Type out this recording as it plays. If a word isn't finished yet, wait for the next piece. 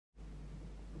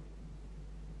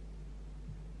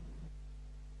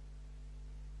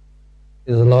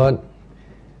Praise the Lord.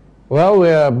 Well, we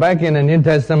are back in the New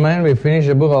Testament. We finished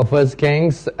the book of First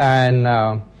Kings,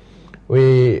 and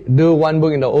we do one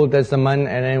book in the Old Testament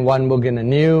and then one book in the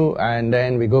New, and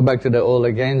then we go back to the Old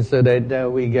again so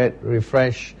that we get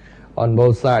refreshed on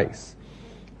both sides.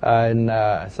 And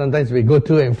sometimes we go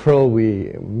to and fro,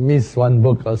 we miss one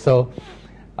book or so.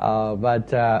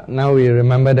 But now we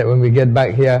remember that when we get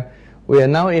back here, we are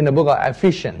now in the book of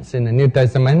Ephesians in the New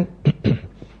Testament.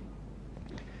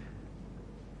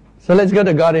 So let's go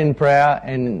to God in prayer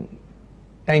and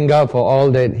thank God for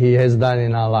all that He has done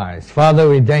in our lives. Father,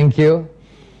 we thank You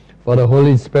for the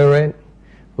Holy Spirit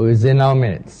who is in our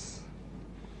midst.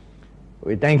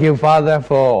 We thank You, Father,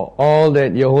 for all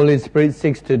that Your Holy Spirit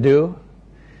seeks to do.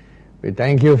 We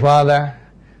thank You, Father,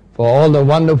 for all the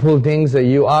wonderful things that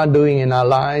You are doing in our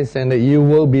lives and that You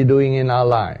will be doing in our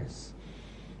lives.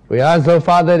 We ask, oh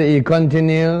Father, that You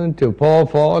continue to pour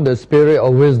forth the spirit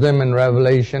of wisdom and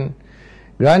revelation.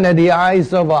 Grant that the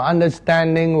eyes of our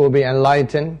understanding will be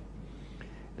enlightened,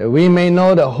 that we may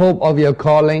know the hope of Your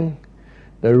calling,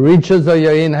 the riches of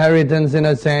Your inheritance in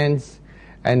a sense,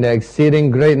 and the exceeding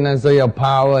greatness of Your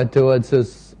power towards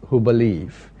us who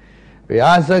believe. We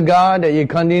ask, O God, that You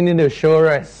continue to show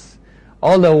us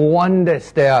all the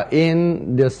wonders that are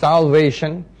in the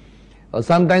salvation. Or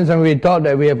sometimes when we thought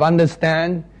that we have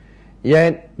understand,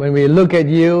 yet when we look at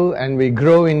You and we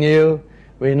grow in You,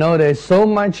 we know there's so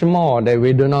much more that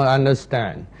we do not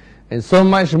understand, and so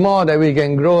much more that we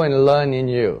can grow and learn in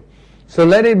You. So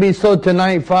let it be so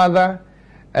tonight, Father,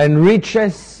 and reach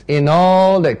us in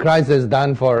all that Christ has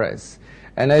done for us.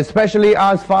 And especially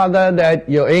ask, Father, that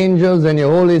Your angels and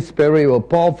Your Holy Spirit will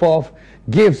pour forth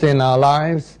gifts in our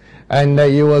lives, and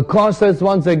that You will cause us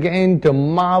once again to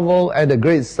marvel at the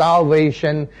great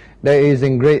salvation that is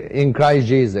in Christ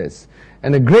Jesus.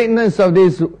 And the greatness of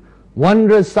this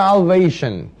wondrous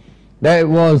salvation that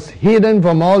was hidden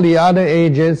from all the other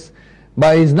ages,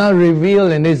 but is not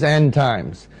revealed in these end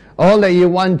times. All that You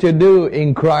want to do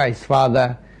in Christ,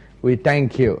 Father, we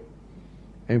thank You.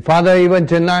 And Father, even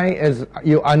tonight, as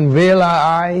You unveil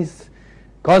our eyes,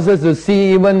 cause us to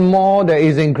see even more that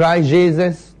is in Christ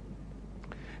Jesus,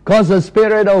 cause the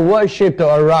spirit of worship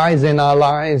to arise in our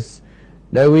lives,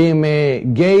 that we may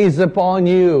gaze upon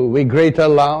You with greater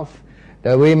love,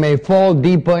 that we may fall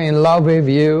deeper in love with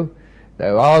You,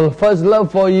 that our first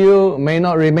love for You may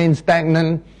not remain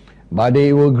stagnant, but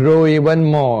it will grow even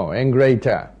more and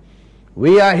greater.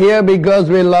 We are here because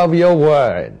we love Your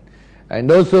Word, and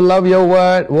those who love Your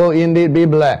Word will indeed be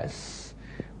blessed.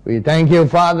 We thank You,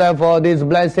 Father, for these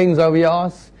blessings of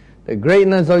Yours, the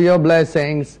greatness of Your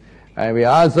blessings, and we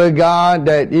ask, O God,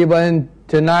 that even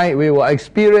tonight we will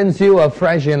experience You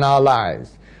afresh in our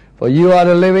lives. For You are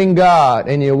the living God,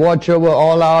 and You watch over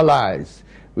all our lives.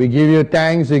 We give You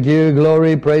thanks, we give You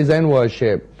glory, praise, and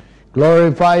worship.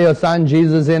 Glorify Your Son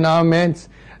Jesus in our midst,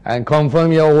 and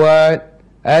confirm Your word,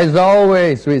 as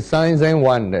always, with signs and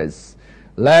wonders.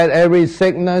 Let every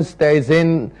sickness that is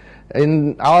in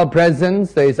our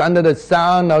presence, that is under the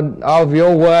sound of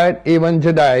Your word, even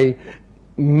today,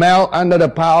 melt under the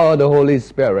power of the Holy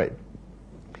Spirit.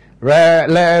 Let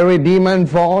every demon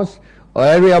force or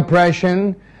every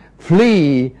oppression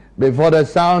flee before the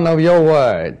sound of Your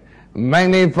word.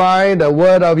 Magnify the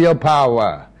word of Your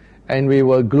power, and we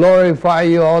will glorify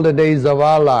You all the days of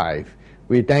our life.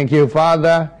 We thank You,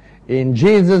 Father, in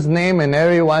Jesus' name, and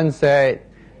everyone said,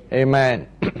 Amen.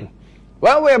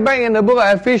 Well, we're back in the book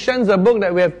of Ephesians, a book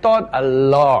that we have taught a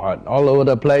lot, all over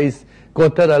the place,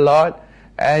 quoted a lot.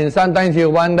 And sometimes you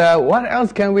wonder, what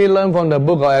else can we learn from the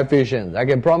book of Ephesians? I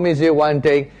can promise you one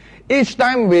thing. Each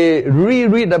time we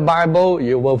reread the Bible,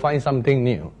 you will find something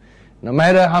new. No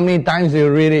matter how many times you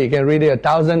read it, you can read it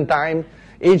 1,000 times.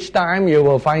 Each time you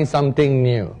will find something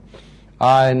new.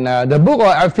 And the book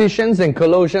of Ephesians and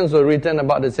Colossians were written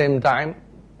about the same time.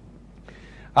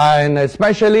 And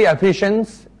especially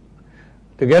Ephesians,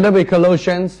 together with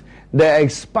Colossians, they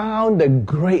expound the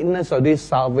greatness of this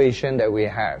salvation that we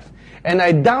have. And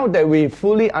I doubt that we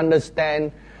fully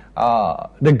understand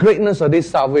the greatness of this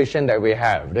salvation that we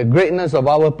have, the greatness of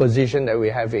our position that we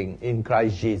have in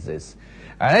Christ Jesus.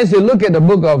 And as you look at the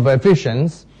book of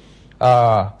Ephesians,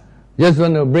 just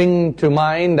want to bring to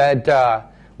mind that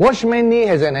Watchman Nee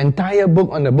has an entire book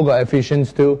on the book of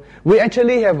Ephesians too. We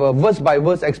actually have a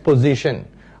verse-by-verse exposition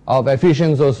of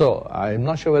Ephesians also. I'm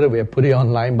not sure whether we have put it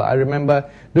online, but I remember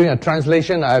doing a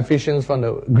translation of Ephesians from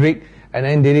the Greek and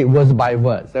then did it verse by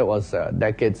verse. That was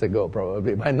decades ago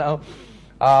probably by now.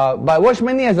 But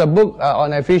Watchman Nee has a book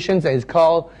on Ephesians that is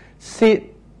called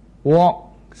Sit,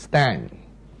 Walk, Stand.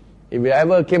 If you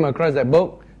ever came across that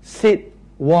book, Sit,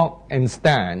 Walk, and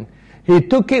Stand, he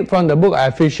took it from the book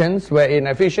of Ephesians, where in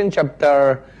Ephesians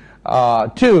chapter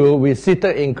 2, we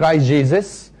seated in Christ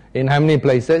Jesus in heavenly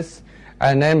places.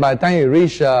 And then by the time you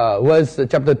reach verse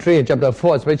chapter 3 and chapter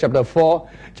 4, especially chapter 4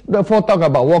 talk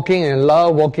about walking in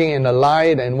love, walking in the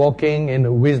light, and walking in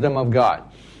the wisdom of God.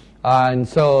 And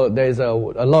so there's a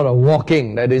lot of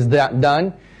walking that is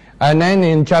done. And then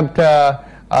in chapter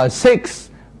 6,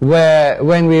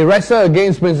 when we wrestle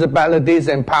against principalities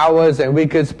and powers and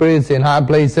wicked spirits in high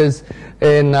places,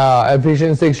 in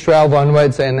Ephesians 6:12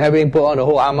 onwards, and having put on the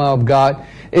whole armor of God,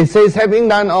 it says, having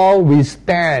done all, we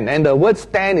stand. And the word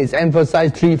stand is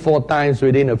emphasized 3-4 times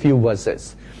within a few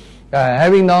verses.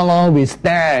 Having done all, we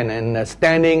stand, and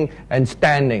standing and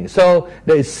standing. So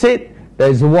there's sit,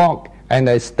 there's walk, and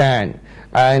there's stand.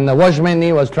 And Watchman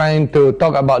Nee was trying to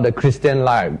talk about the Christian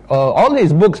life. All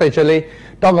these books actually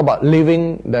talk about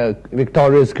living the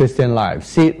victorious Christian life.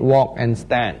 Sit, walk, and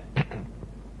stand.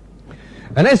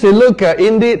 And as we look,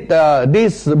 indeed,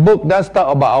 this book does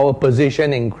talk about our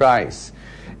position in Christ.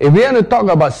 If we are to talk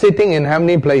about sitting in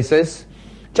heavenly places,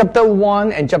 chapter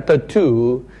 1 and chapter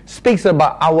 2 speaks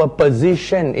about our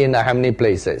position in the heavenly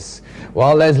places.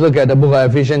 Well, let's look at the book of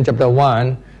Ephesians chapter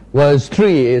 1, verse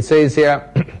 3. It says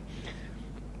here,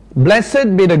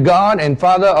 Blessed be the God and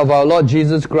Father of our Lord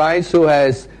Jesus Christ, who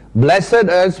has blessed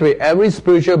us with every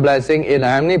spiritual blessing in the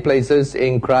heavenly places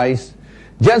in Christ,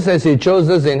 just as He chose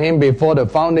us in Him before the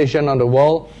foundation of the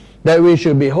world, that we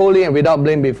should be holy and without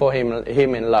blame before Him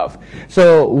in love.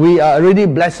 So we are already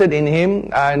blessed in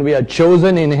Him, and we are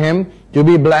chosen in Him to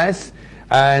be blessed.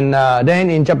 And then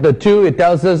in chapter 2, it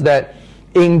tells us that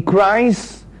in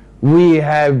Christ we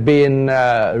have been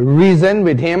risen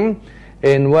with Him.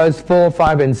 In verse 4,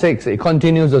 5, and 6, it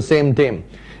continues the same theme.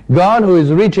 God, who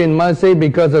is rich in mercy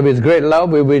because of His great love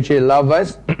with which He loved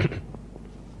us,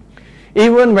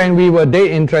 even when we were dead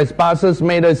in trespasses,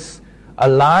 made us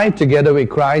alive together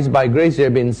with Christ. By grace you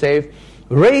have been saved,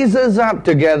 raised us up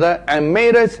together, and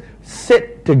made us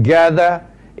sit together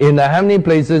in the heavenly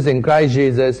places in Christ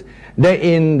Jesus, that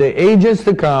in the ages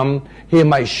to come He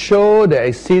might show the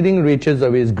exceeding riches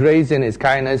of His grace and His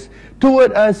kindness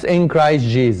toward us in Christ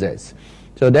Jesus.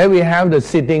 So there we have the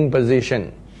sitting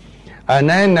position. And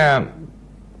then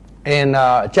in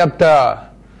chapter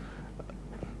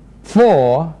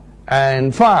 4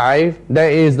 and 5,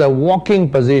 there is the walking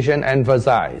position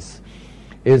emphasized.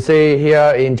 You see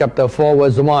here in chapter 4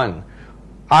 verse 1,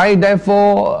 I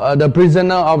therefore, the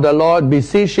prisoner of the Lord,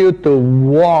 beseech you to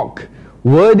walk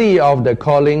worthy of the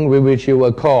calling with which you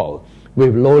were called,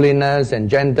 with lowliness and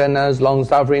gentleness,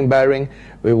 long-suffering, bearing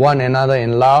with one another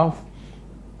in love.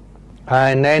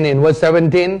 And then in verse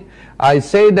 17, I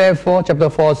say therefore, chapter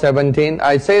 4, 17,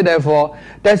 I say therefore,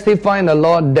 testify in the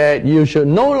Lord that you should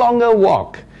no longer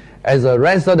walk as the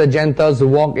rest of the Gentiles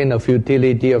walk in the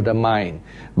futility of the mind,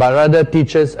 but rather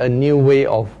teach us a new way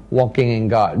of walking in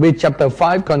God. Which chapter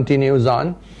 5 continues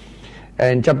on.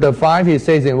 And chapter 5, he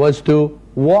says in verse 2,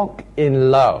 walk in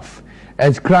love,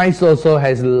 as Christ also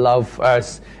has loved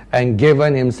us and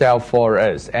given Himself for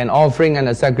us, an offering and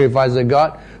a sacrifice of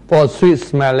God for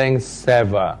sweet-smelling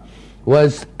savour.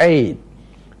 Verse 8,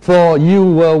 for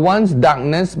you were once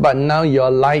darkness, but now you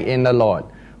are light in the Lord.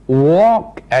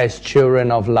 Walk as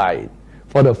children of light.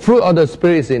 For the fruit of the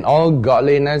Spirit is in all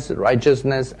godliness,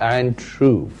 righteousness, and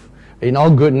truth. In all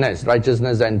goodness,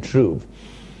 righteousness, and truth.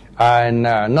 And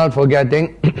not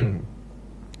forgetting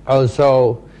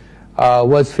also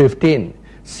verse 15.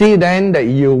 See then that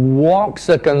you walk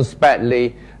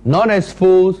circumspectly, not as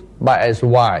fools, but as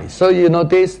wise. So you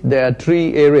notice there are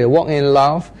 3 areas. Walk in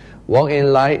love, walk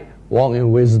in light, walk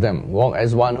in wisdom. Walk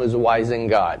as one who is wise in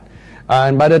God.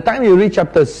 And by the time you reach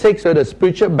chapter 6, where the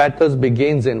spiritual battles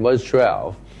begins in verse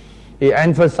 12, he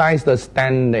emphasized the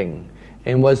standing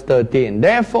in verse 13.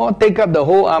 Therefore, take up the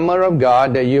whole armor of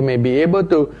God, that you may be able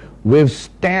to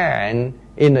withstand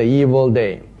in the evil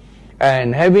day.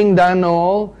 And having done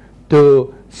all,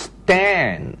 to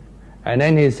stand. And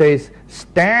then he says,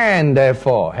 stand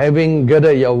therefore, having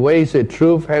girded your waist with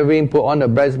truth, having put on the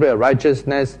breastplate of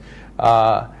righteousness,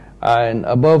 and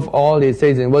above all, he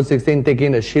says in verse 16,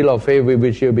 taking the shield of faith with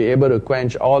which you'll be able to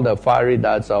quench all the fiery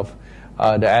darts of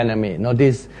the enemy.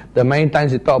 Notice the many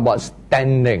times he talks about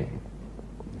standing.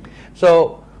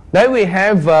 So then we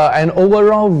have an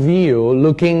overall view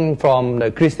looking from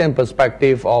the Christian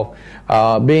perspective of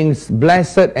being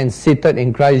blessed and seated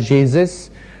in Christ Jesus,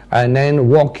 and then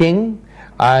walking,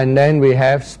 and then we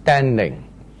have standing.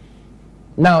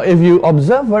 Now, if you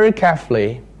observe very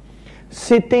carefully,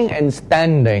 sitting and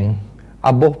standing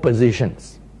are both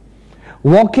positions.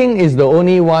 Walking is the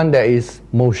only one that is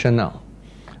motional.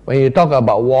 When you talk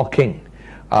about walking,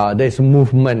 there's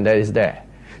movement that is there.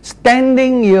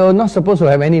 Standing, you're not supposed to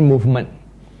have any movement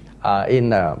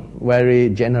in a very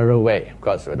general way. Of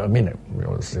course, I don't mean that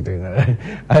we're sitting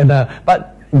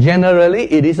but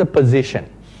generally it is a position.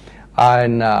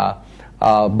 But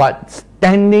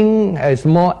standing has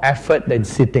more effort than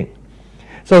sitting.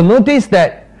 So notice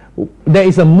that there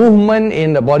is a movement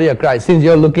in the body of Christ. Since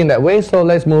you're looking that way, so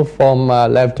let's move from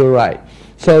left to right.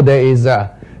 So there is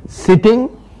sitting,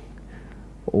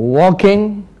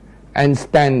 walking, and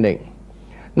standing.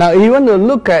 Now, if you want to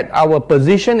look at our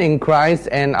position in Christ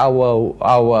and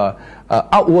our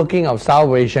outworking of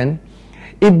salvation,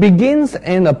 it begins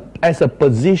as a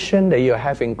position that you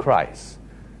have in Christ.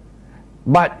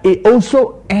 But it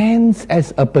also ends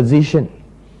as a position.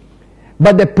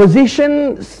 But the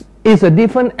position is a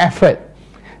different effort.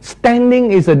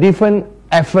 Standing is a different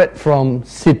effort from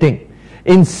sitting.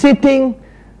 In sitting,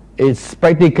 it's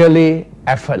practically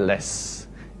effortless.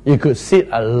 You could sit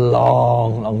a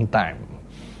long, long time.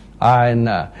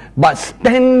 But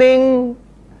standing,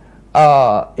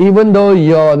 even though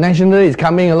your nationality is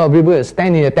coming, a lot of people will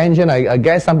stand in attention. I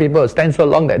guess some people will stand so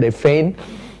long that they faint.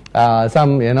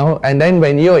 And then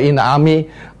when you're in the army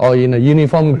or in a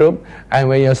uniform group, and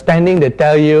when you're standing, they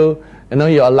tell you,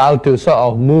 you're allowed to sort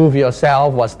of move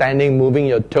yourself while standing, moving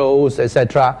your toes,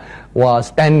 etc. while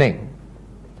standing.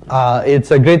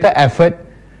 It's a greater effort,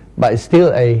 but it's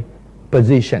still a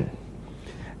position.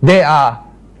 There are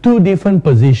two different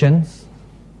positions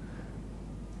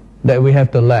that we have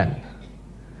to learn.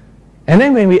 And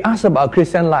then when we ask about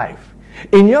Christian life,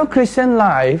 in your Christian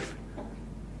life,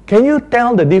 can you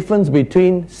tell the difference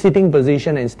between sitting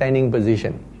position and standing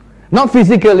position? Not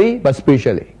physically, but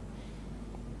spiritually.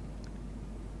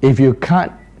 If you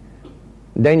can't,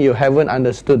 then you haven't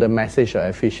understood the message of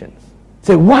Ephesians.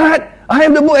 Say, what? I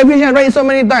have the book Ephesians, I read it so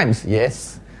many times.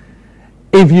 Yes.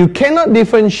 If you cannot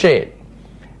differentiate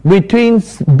between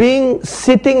being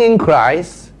sitting in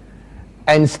Christ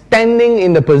and standing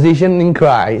in the position in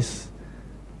Christ,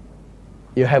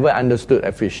 you haven't understood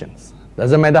Ephesians.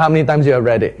 Doesn't matter how many times you have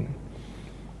read it.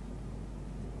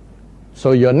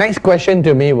 So your next question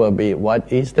to me will be,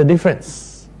 what is the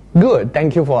difference? Good,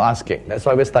 thank you for asking. That's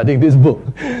why we're studying this book.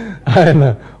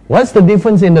 And what's the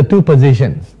difference in the two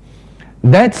positions?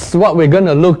 That's what we're going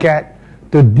to look at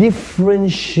to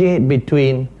differentiate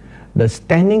between the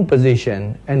standing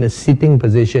position and the sitting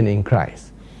position in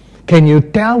Christ. Can you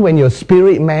tell when your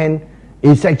spirit man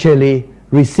is actually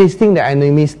resisting the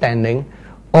enemy standing,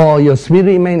 or your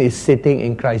spirit man is sitting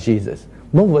in Christ Jesus?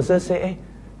 Most verses say, hey,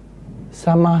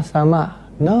 sama, sama.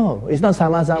 No, it's not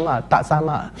sama, sama, tak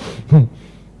sama.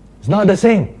 It's not the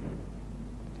same.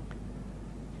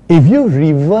 If you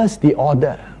reverse the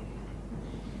order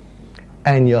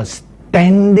and you're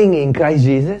standing in Christ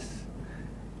Jesus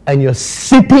and you're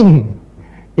sitting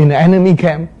in the enemy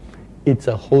camp, it's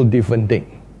a whole different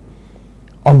thing.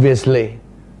 Obviously,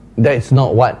 that's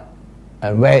not what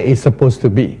and where it's supposed to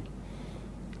be.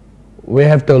 We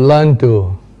have to learn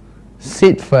to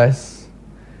sit first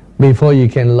before you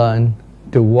can learn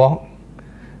to walk,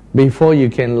 before you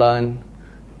can learn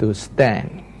to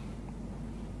stand.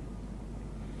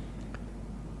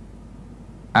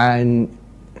 And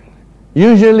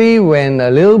usually when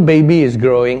a little baby is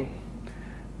growing,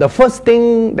 the first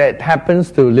thing that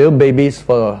happens to little babies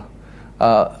for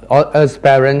us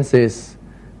parents is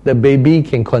the baby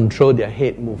can control their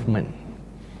head movement.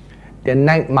 Their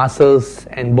neck muscles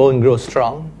and bone grow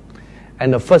strong,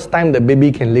 and the first time the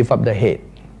baby can lift up the head.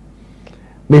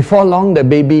 Before long, the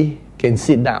baby can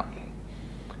sit down.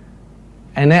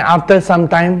 And then after some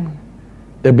time,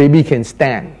 the baby can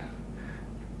stand.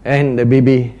 And the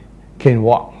baby can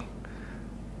walk.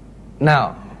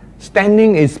 Now,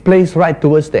 standing is placed right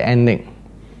towards the ending.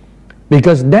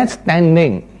 Because that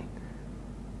standing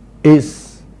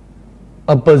is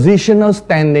a positional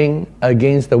standing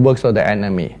against the works of the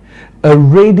enemy.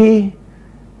 Already,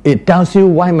 it tells you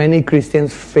why many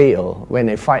Christians fail when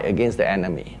they fight against the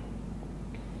enemy.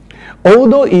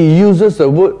 Although it uses the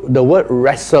word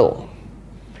wrestle,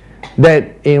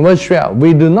 that in verse 12,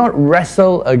 we do not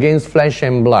wrestle against flesh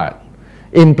and blood,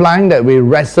 implying that we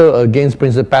wrestle against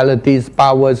principalities,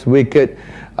 powers, wicked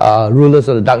rulers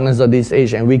of the darkness of this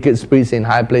age, and wicked spirits in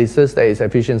high places. That is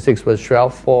Ephesians 6 verse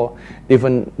 12, for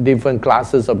different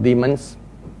classes of demons.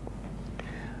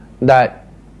 That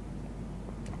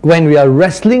when we are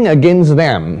wrestling against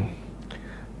them,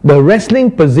 the wrestling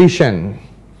position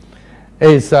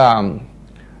is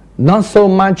not so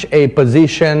much a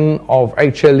position of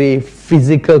actually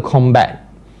physical combat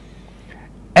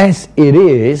as it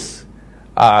is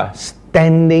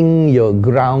standing your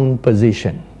ground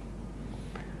position.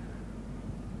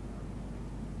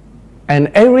 And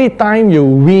every time you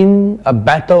win a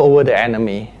battle over the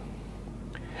enemy,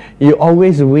 you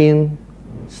always win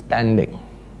standing.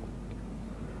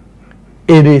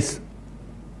 It is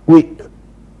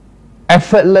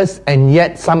effortless and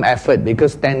yet some effort,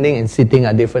 because standing and sitting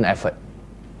are different effort.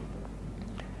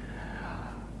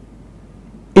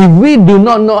 If we do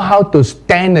not know how to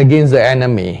stand against the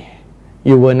enemy,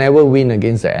 you will never win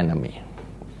against the enemy.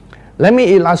 Let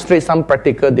me illustrate some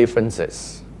practical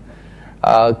differences.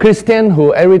 Christians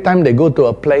who every time they go to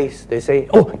a place, they say,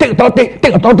 oh, take authority,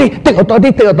 take authority, take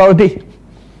authority, take authority.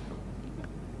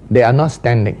 They are not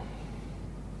standing.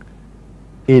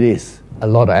 It is a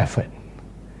lot of effort.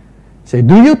 Say,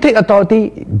 do you take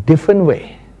authority? Different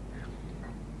way.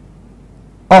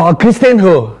 Or a Christian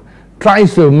who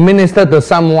tries to minister to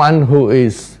someone who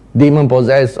is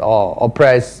demon-possessed or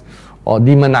oppressed or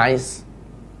demonized.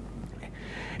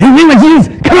 In the name of Jesus,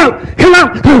 come out, come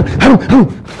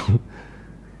out.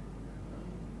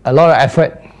 A lot of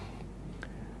effort,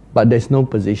 but there's no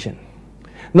position.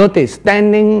 Notice,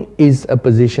 standing is a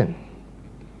position.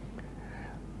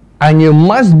 And you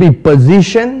must be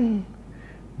positioned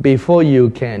before you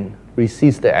can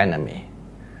resist the enemy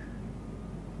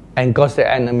and cause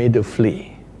the enemy to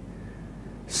flee.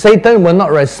 Satan will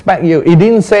not respect you. He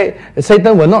didn't say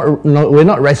Satan will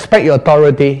not respect your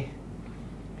authority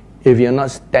if you're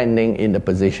not standing in the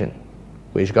position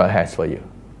which God has for you.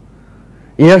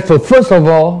 You have to first of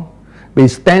all be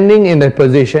standing in that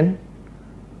position.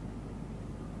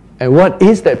 And what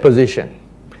is that position?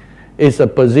 It's a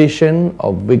position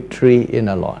of victory in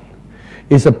the Lord.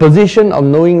 It's a position of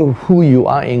knowing who you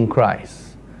are in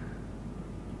Christ.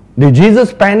 Did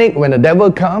Jesus panic when the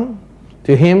devil came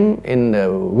to him in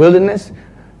the wilderness?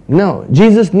 No,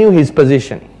 Jesus knew his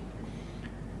position.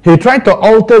 He tried to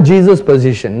alter Jesus'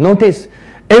 position. Notice,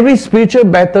 every spiritual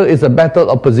battle is a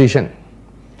battle of position.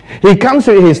 He comes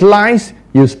with his lies,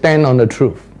 you stand on the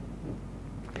truth.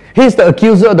 He's the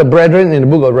accuser of the brethren in the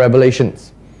book of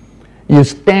Revelations. You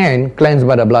stand cleansed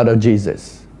by the blood of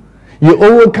Jesus. You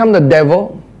overcome the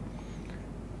devil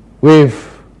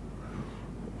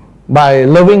by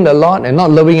loving the Lord and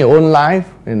not loving your own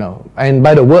life, and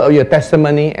by the word of your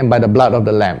testimony and by the blood of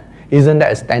the Lamb. Isn't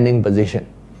that a standing position?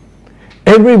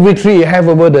 Every victory you have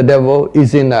over the devil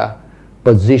is in a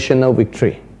positional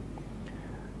victory.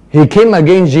 He came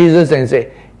against Jesus and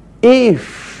said,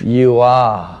 if you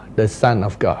are the Son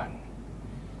of God,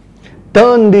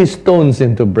 turn these stones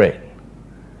into bread.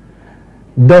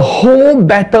 The whole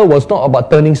battle was not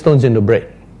about turning stones into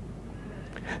bread.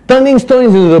 Turning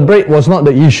stones into the bread was not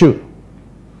the issue.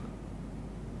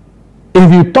 If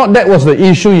you thought that was the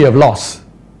issue, you have lost.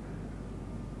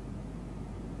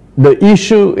 The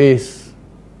issue is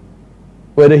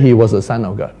whether he was the Son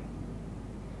of God.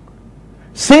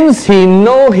 Since he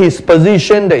knows his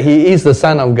position that he is the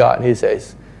Son of God, he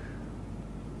says,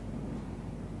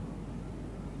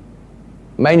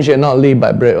 man shall not live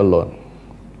by bread alone,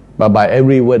 but by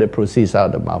every word that proceeds out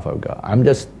of the mouth of God. I'm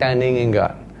just standing in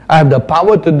God. I have the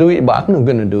power to do it, but I'm not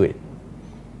going to do it.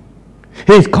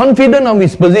 He's confident of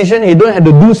his position. He don't have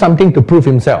to do something to prove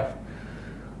himself.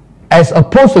 As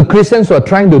opposed to Christians who are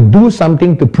trying to do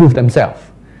something to prove themselves.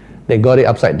 They got it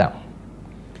upside down.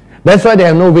 That's why they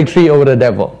have no victory over the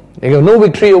devil. They have no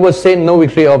victory over sin, no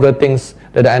victory over the things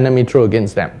that the enemy threw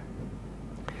against them.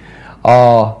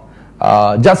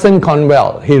 Judson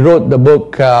Conwell, he wrote the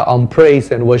book on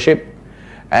praise and worship.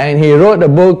 And he wrote a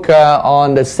book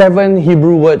on the 7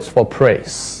 Hebrew words for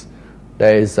praise.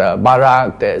 There is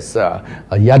Barak, there's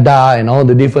Yada, and all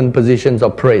the different positions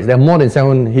of praise. There are more than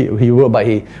 7 he wrote, but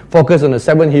he focused on the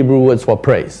 7 Hebrew words for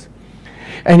praise.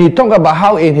 And he talked about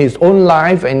how in his own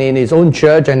life and in his own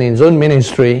church and in his own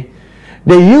ministry,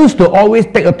 they used to always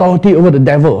take authority over the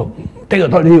devil. Take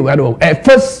authority over the devil. At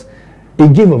first,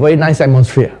 it gave a very nice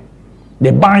atmosphere.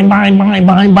 They bind.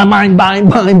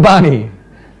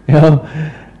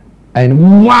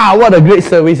 And wow, what a great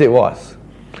service it was.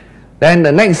 Then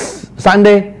the next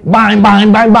Sunday, bind.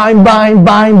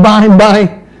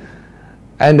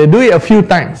 And they do it a few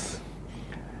times.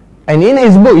 And in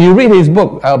his book, you read his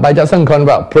book by Johann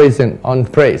Praise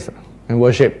and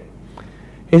Worship.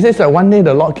 He says that one day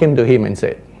the Lord came to him and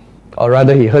said, or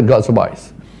rather he heard God's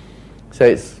voice. He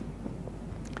says,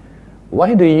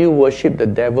 why do you worship the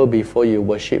devil before you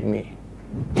worship me?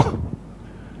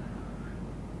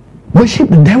 Worship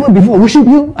the devil before worship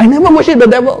you? I never worship the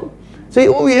devil. Say,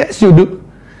 oh yes, you do.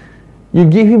 You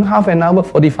give him half an hour,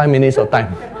 45 minutes of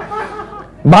time.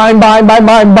 Bind.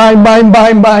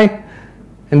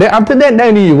 And then after that,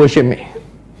 then you worship me.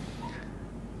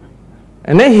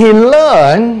 And then he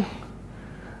learned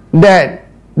that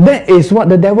is what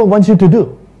the devil wants you to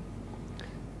do.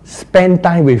 Spend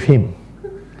time with him.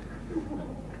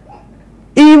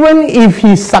 even if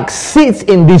he succeeds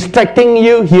in distracting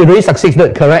you, he really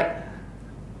succeeded, correct?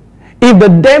 If the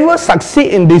devil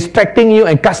succeeds in distracting you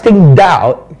and casting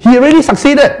doubt, he really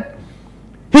succeeded.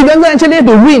 He doesn't actually have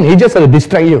to win, he just has to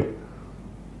distract you.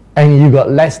 And you got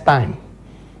less time.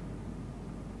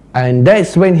 And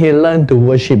that's when he learned to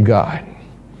worship God.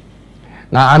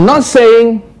 Now, I'm not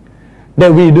saying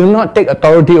that we do not take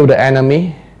authority of the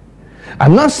enemy.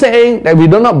 I'm not saying that we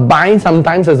do not bind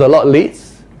sometimes as the Lord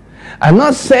leads. I'm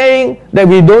not saying that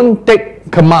we don't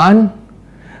take command,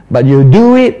 but you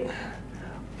do it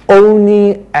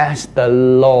only as the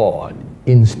Lord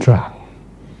instructs,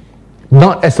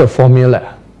 not as a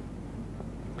formula.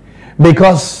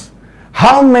 Because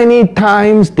how many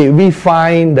times did we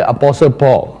find the Apostle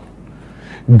Paul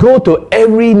go to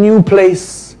every new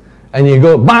place and you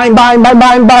go, bind.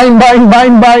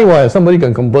 Well, somebody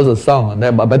can compose a song on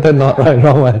that, but better not right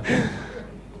now.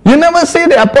 You never see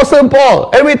the Apostle Paul.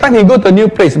 Every time he go to a new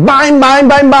place, bind.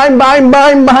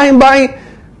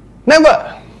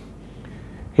 Never.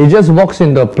 He just walks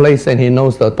into a place and he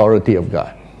knows the authority of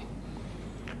God.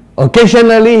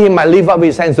 Occasionally, he might lift up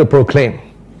his hands to proclaim.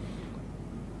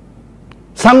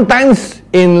 Sometimes,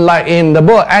 in the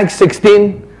book of Acts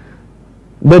 16,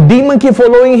 the demon keep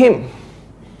following him.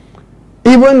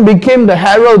 Even became the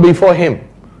herald before him.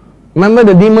 Remember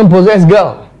the demon-possessed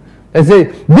girl? They say,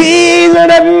 these are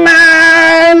the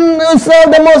man who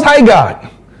serve the Most High God.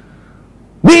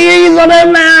 These are the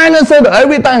man who serve.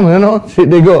 Every time,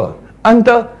 they go.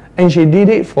 And she did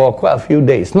it for quite a few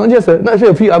days. Not just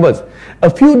a few hours. A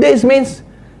few days means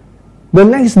the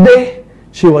next day,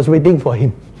 she was waiting for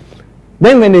him.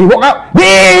 Then when they woke up,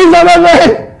 these are the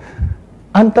men.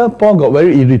 Until Paul got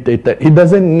very irritated. He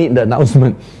doesn't need the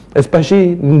announcement.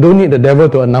 Especially, don't need the devil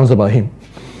to announce about him.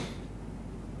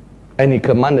 And he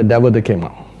commanded the devil to come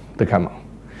out.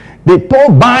 Did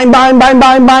Paul bind?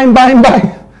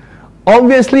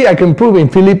 Obviously, I can prove in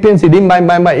Philippians he didn't bind.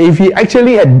 If he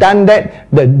actually had done that,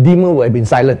 the demon would have been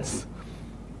silenced.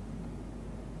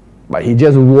 But he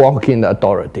just walked in the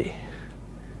authority.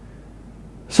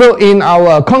 So in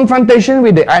our confrontation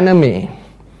with the enemy,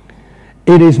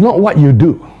 it is not what you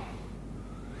do.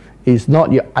 It's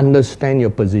not you understand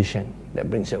your position that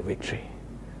brings your victory.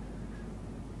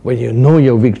 When you know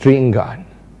your victory in God,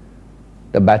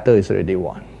 the battle is already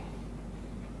won.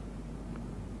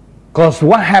 Because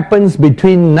what happens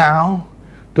between now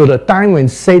to the time when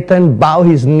Satan bows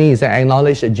his knees and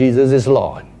acknowledges that Jesus is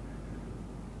Lord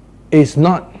is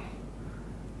not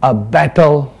a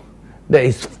battle that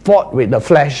is fought with the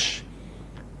flesh,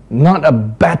 not a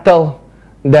battle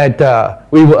that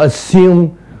we will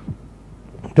assume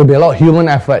to be a lot of human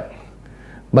effort,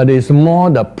 but it's more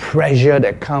the pressure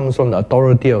that comes from the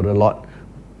authority of the Lord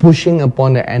pushing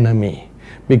upon the enemy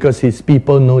because his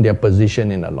people know their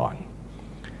position in the Lord.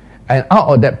 And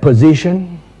out of that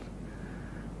position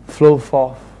flow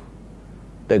forth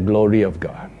the glory of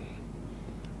God.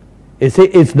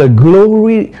 It's the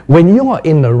glory, when you are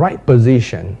in the right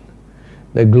position,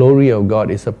 the glory of God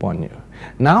is upon you.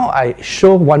 Now I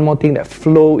show one more thing that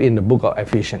flow in the book of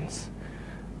Ephesians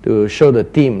to show the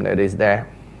theme that is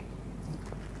there.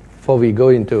 Before we go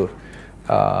into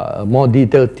more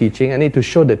detailed teaching, I need to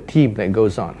show the theme that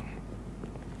goes on.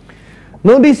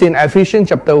 Notice in Ephesians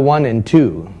chapter 1 and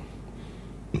 2,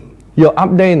 you're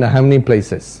up there in the heavenly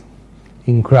places,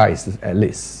 in Christ at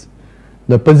least.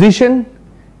 The position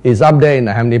is up there in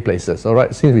the heavenly places,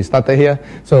 alright, since we started here.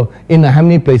 So, in the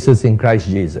heavenly places in Christ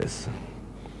Jesus.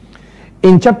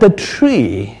 In chapter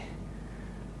 3,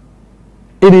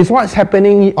 it is what's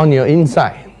happening on your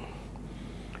inside.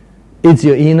 It's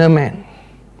your inner man.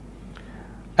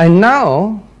 And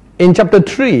now, in chapter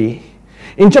 3,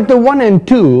 in chapter 1 and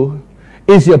 2,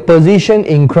 is your position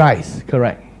in Christ,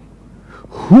 correct?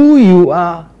 Who you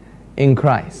are in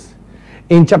Christ.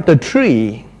 In chapter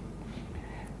 3,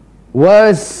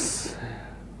 verse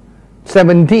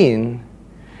 17,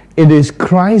 it is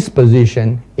Christ's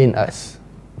position in us.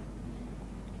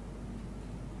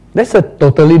 That's a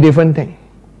totally different thing.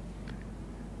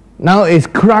 Now it's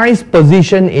Christ's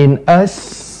position in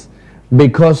us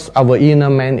because our inner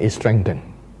man is strengthened.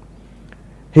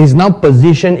 He's now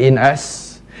positioned in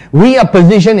us. We are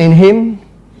positioned in Him.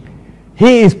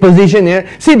 He is positioned here.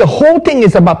 See, the whole thing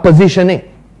is about positioning.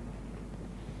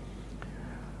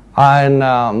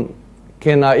 And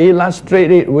can I illustrate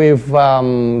it with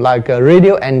like a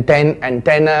radio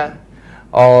antenna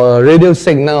or radio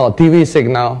signal or TV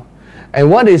signal? And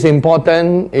what is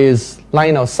important is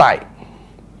line of sight.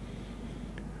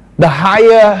 The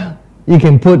higher you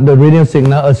can put the radio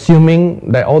signal,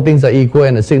 assuming that all things are equal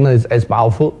and the signal is as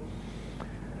powerful,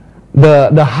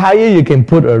 the higher you can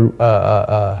put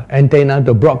a antenna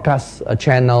to broadcast a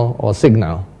channel or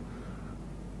signal,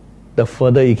 the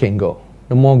further you can go,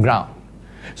 the more ground.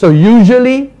 So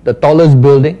usually the tallest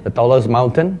building, the tallest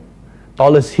mountain,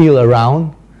 tallest hill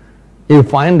around, you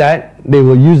find that they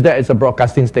will use that as a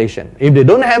broadcasting station. If they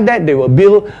don't have that, they will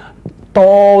build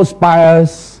tall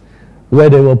spires where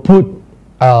they will put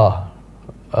a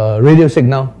radio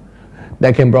signal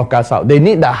that can broadcast out. They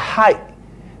need the height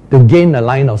to gain the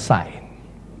line of sight.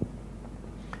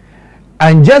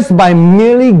 And just by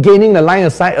merely gaining the line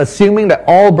of sight, assuming that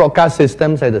all broadcast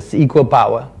systems have the equal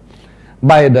power,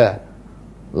 by the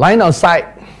line of sight,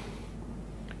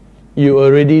 you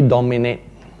already dominate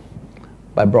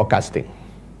by broadcasting.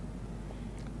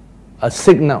 A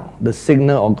signal, the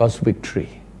signal of God's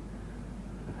victory.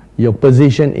 Your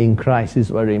position in Christ is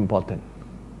very important.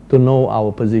 To know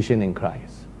our position in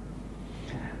Christ.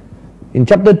 In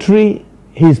chapter 3,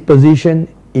 His position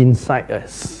inside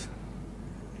us.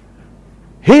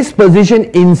 His position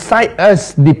inside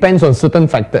us depends on certain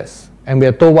factors. And we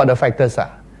are told what the factors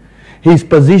are. His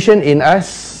position in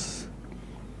us,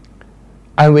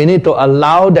 and we need to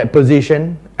allow that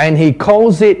position, and He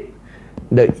calls it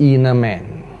the inner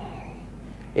man.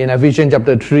 In Ephesians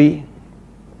chapter 3,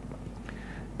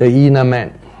 the inner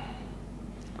man.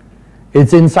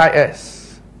 It's inside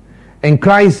us. And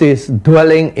Christ is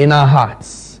dwelling in our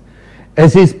hearts.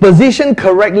 As He's positioned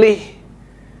correctly,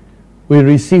 we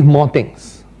receive more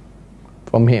things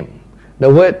from Him. The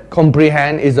word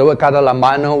comprehend is the word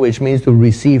katalambano, which means to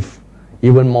receive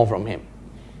even more from Him.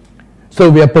 So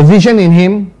we are positioned in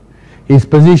Him. He's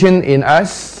positioned in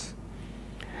us.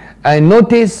 And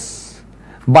notice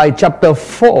by chapter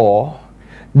 4,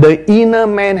 the inner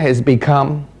man has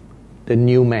become the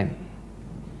new man.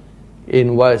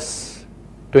 In verse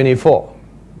 24.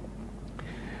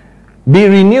 Be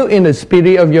renewed in the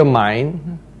spirit of your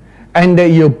mind, and that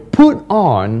you put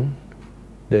on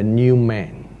the new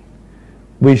man,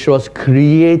 which was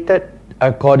created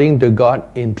according to God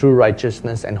in true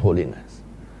righteousness and holiness.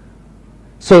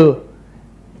 So,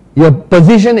 your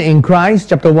position in Christ,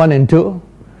 chapter 1 and 2,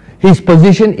 His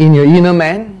position in your inner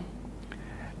man,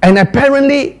 and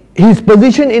apparently His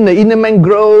position in the inner man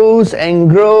grows and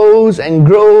grows and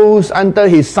grows until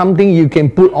He's something you can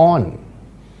put on.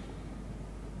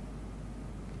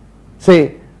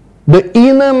 Say, the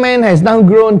inner man has now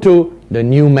grown to the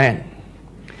new man.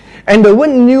 And the word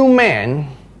new man,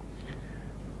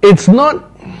 it's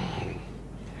not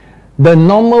the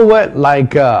normal word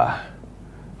like, the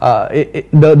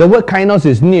word kainos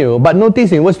is new, but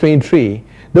notice in verse 23,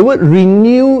 the word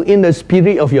renew in the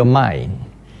spirit of your mind.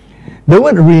 The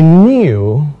word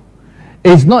renew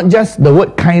is not just the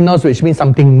word kainos, which means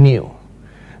something new.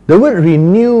 The word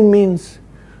renew means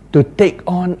to take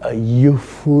on a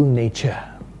youthful nature.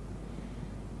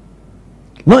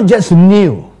 Not just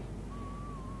new,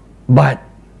 but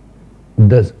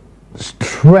the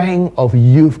strength of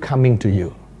youth coming to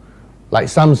you. Like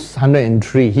Psalms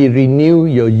 103, He renew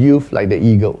your youth like the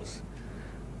eagles.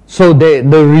 So the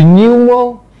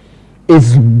renewal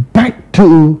is back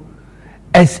to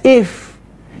as if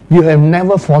you have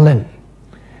never fallen.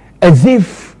 As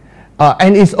if,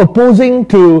 and it's opposing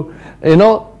to, you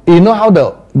know how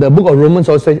the book of Romans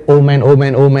also says, old man, old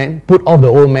man, old man, put off the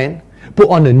old man, put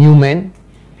on the new man.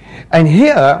 And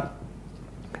here,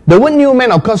 the word new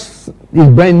man, of course, is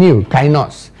brand new,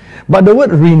 kainos. But the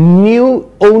word renew,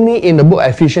 only in the book of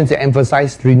Ephesians, it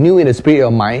emphasized renew in the spirit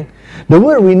of mind. The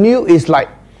word renew is like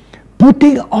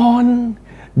putting on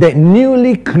that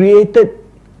newly created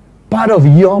part of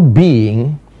your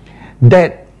being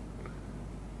that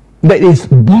is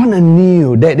born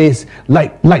anew, that is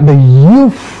like the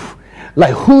youth,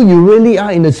 like who you really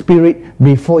are in the spirit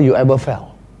before you ever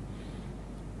fell.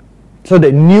 So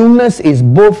the newness is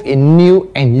both in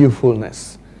new and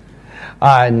youthfulness.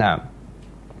 And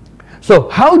so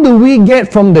how do we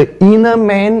get from the inner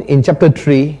man in chapter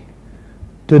 3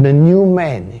 to the new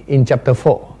man in chapter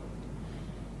 4?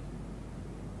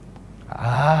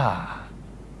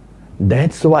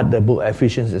 That's what the book of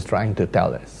Ephesians is trying to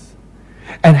tell us.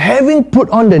 And having put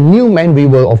on the new man, we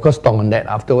will of course talk on that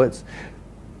afterwards.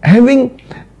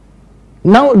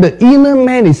 Now the inner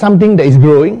man is something that is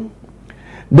growing.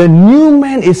 The new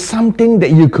man is something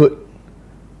that you could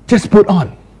just put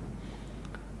on.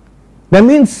 That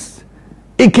means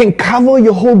it can cover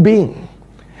your whole being.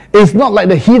 It's not like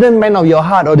the hidden man of your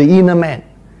heart or the inner man.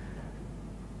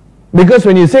 Because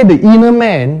when you say the inner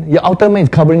man, your outer man is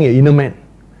covering your inner man.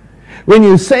 When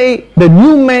you say the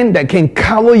new man that can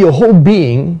cover your whole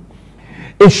being,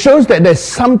 it shows that there's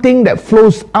something that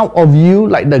flows out of you,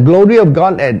 like the glory of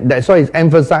God, that's why it's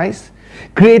emphasized.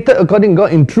 created according to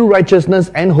God in true righteousness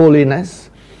and holiness,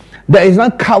 that is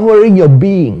not covering your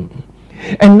being.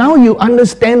 And now you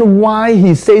understand why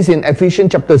he says in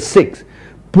Ephesians chapter 6,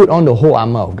 put on the whole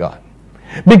armor of God.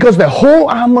 Because the whole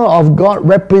armor of God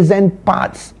represents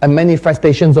parts and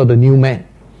manifestations of the new man.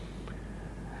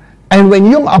 And when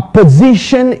you are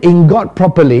positioned in God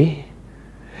properly,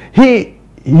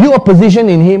 you are positioned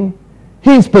in Him,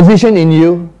 He is positioned in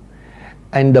you,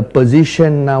 and the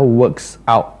position now works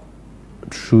out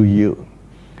through you.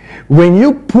 When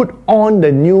you put on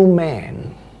the new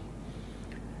man,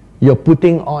 you're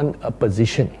putting on a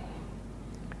position.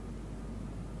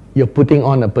 You're putting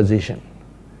on a position.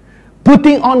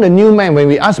 Putting on the new man, when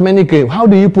we ask many people, how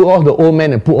do you put off the old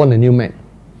man and put on the new man?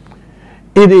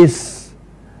 It is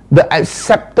the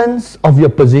acceptance of your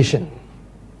position.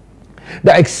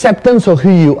 The acceptance of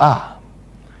who you are.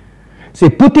 See,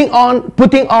 putting on,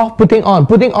 putting off, putting on,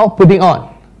 putting off, putting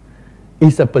on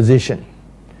is a position.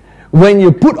 When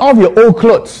you put off your old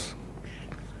clothes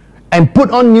and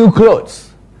put on new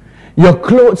clothes, your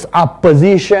clothes are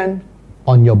positioned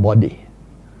on your body.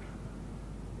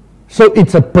 So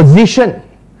it's a position.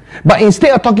 But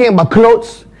instead of talking about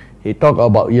clothes, he talk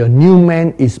about your new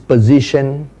man is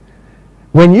positioned.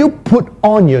 When you put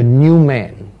on your new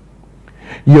man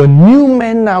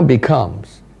now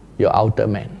becomes your outer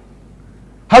man.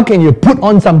 How can you put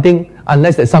on something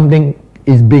unless that something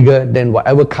is bigger than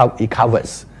whatever it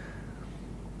covers?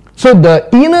 So the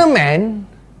inner man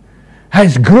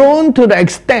has grown to the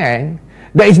extent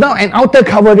that it's now an outer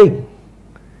covering.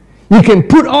 You can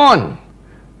put on,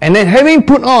 and then having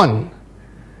put on,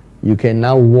 you can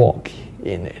now walk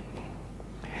in it.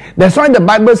 That's why the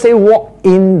Bible says walk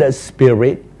in the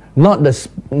Spirit, not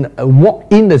walk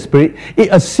in the Spirit. It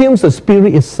assumes the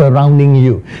Spirit is surrounding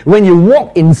you. When you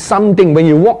walk in something, when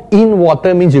you walk in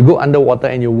water, means you go underwater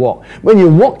and you walk. When you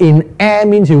walk in air,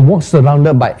 means you walk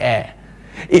surrounded by air.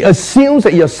 It assumes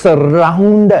that you're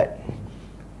surrounded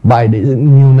by the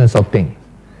newness of things.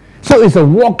 So it's a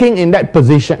walking in that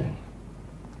position.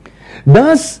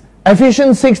 Thus,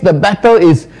 Ephesians 6, the battle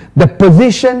is, the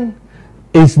position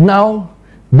is now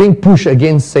being pushed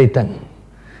against Satan.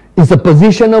 It's a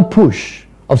positional push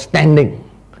of standing.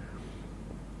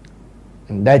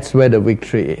 And that's where the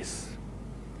victory is.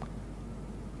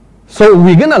 So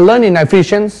we're going to learn in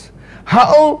Ephesians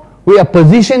how we are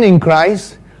positioned in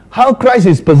Christ, how Christ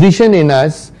is positioned in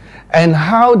us, and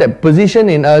how that position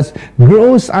in us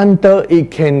grows until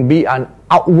it can be an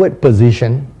outward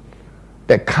position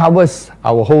that covers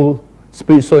our whole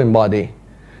spirit, soul, and body.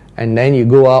 And then you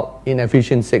go out in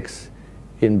Ephesians 6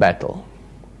 in battle.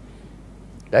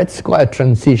 That's quite a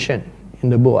transition in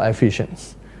the book of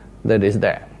Ephesians that is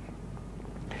there.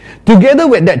 Together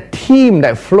with that theme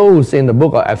that flows in the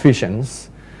book of Ephesians,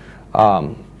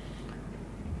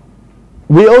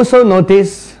 we also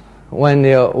notice when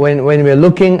we're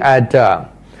looking at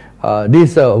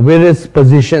these various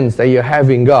positions that you have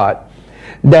in God,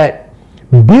 that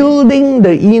building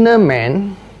the inner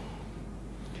man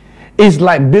is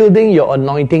like building your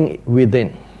anointing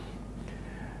within.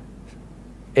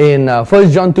 In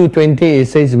 1 John 2:20, it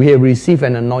says we have received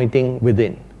an anointing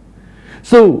within.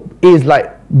 So it's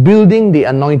like building the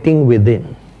anointing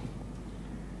within.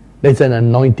 There's an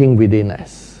anointing within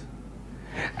us.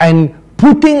 And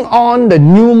putting on the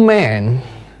new man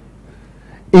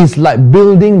is like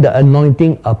building the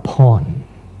anointing upon.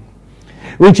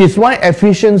 Which is why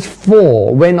Ephesians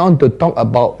 4 went on to talk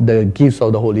about the gifts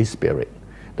of the Holy Spirit,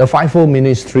 the fivefold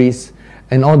ministries,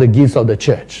 and all the gifts of the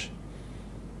church.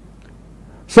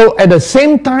 So at the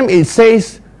same time it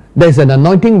says there's an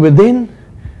anointing within,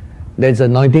 there's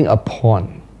anointing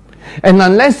upon. And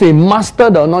unless we master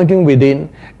the anointing within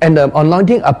and the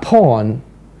anointing upon,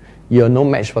 you're no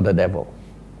match for the devil.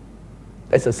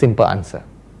 That's a simple answer.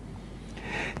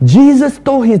 Jesus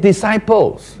told his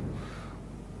disciples,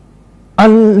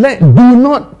 do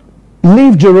not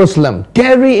leave Jerusalem,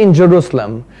 tarry in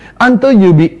Jerusalem, until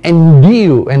you be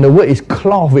endued, and the word is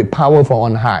clothed with power from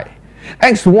on high.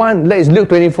 Acts 1, that is Luke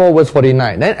 24 verse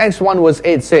 49. Then Acts 1 verse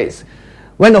 8 says,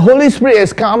 when the Holy Spirit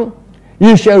has come,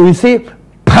 you shall receive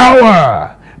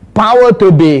power. Power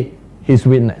to be his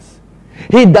witness.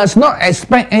 He does not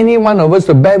expect any one of us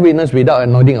to bear witness without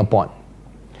anointing upon.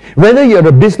 Whether you're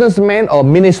a businessman or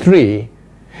ministry,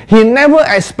 he never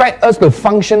expects us to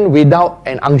function without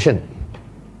an unction.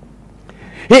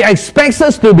 He expects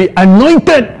us to be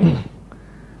anointed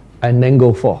and then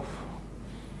go forth.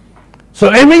 So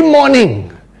every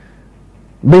morning,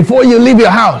 before you leave your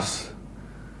house,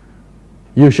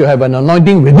 you should have an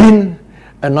anointing within,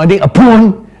 anointing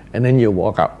upon, and then you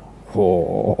walk out.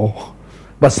 Oh.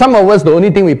 But some of us, the only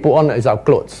thing we put on is our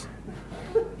clothes.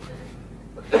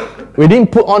 We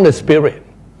didn't put on the Spirit.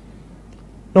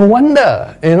 No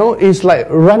wonder, it's like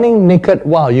running naked.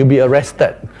 Wow, you'll be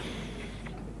arrested.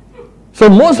 So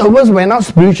most of us were not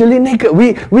spiritually naked.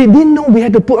 We didn't know we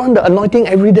had to put on the anointing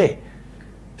every day.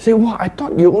 Say, wow, I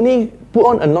thought you only put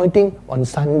on anointing on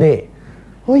Sunday.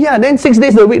 Oh yeah, then 6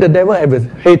 days a week the devil have a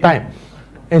hate time.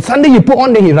 And Sunday you put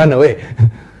on, then he run away.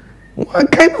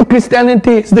 What kind of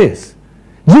Christianity is this?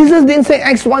 Jesus didn't say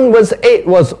Acts 1 verse 8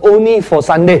 was only for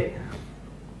Sunday.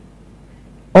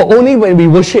 Or only when we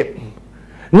worship.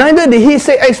 Neither did he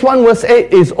say Acts 1 verse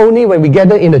 8 is only when we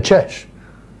gather in the church.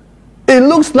 It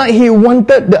looks like he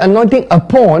wanted the anointing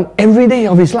upon every day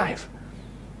of his life.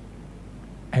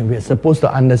 And we are supposed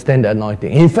to understand the anointing.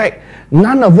 In fact,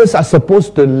 none of us are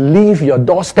supposed to leave your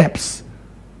doorsteps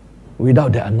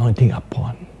without the anointing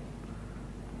upon.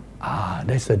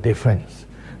 That's the difference.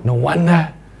 No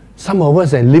wonder some of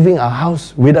us are living our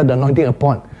house without the anointing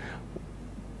upon.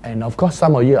 And of course,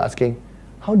 some of you are asking,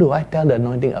 how do I tell the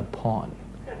anointing upon?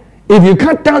 If you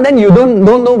can't tell, then you don't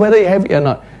know whether you have it or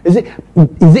not. Is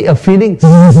it a feeling?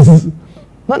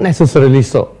 Not necessarily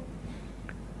so.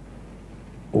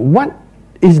 What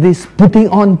is this putting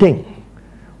on thing?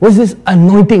 What's this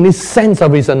anointing, this sense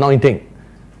of his anointing?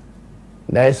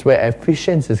 That's where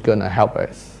Ephesians is going to help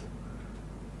us.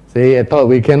 See, I thought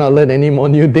we cannot learn any more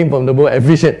new thing from the book of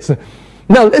Ephesians.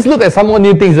 Now, let's look at some more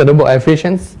new things in the book of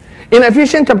Ephesians. In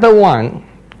Ephesians chapter 1,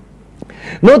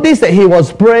 notice that he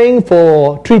was praying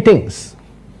for three things.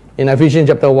 In Ephesians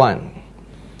chapter 1.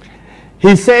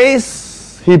 He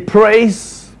says, he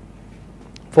prays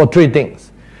for three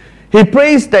things. He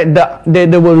prays that they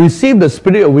will receive the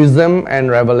spirit of wisdom and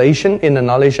revelation in the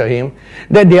knowledge of him,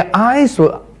 that their eyes,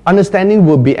 understanding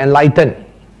will be enlightened.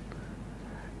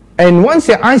 And once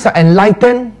their eyes are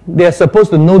enlightened, they are supposed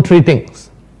to know three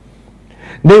things.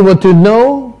 They were to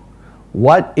know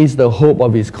what is the hope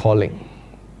of his calling.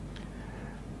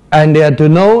 And they are to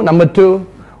know, number 2,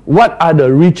 what are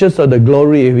the riches of the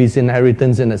glory of his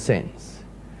inheritance in the saints.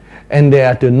 And they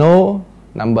are to know,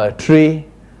 number 3,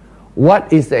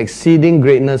 what is the exceeding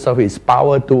greatness of his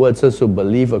power towards us who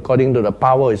believe, according to the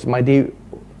power of his mighty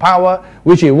power,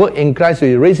 which he worked in Christ,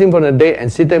 he raised him from the dead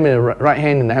and seated him in the right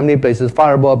hand in the heavenly places,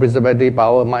 far above principality,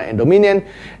 power, might, and dominion,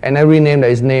 and every name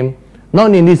that is named,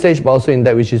 not in this age, but also in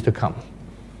that which is to come.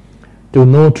 To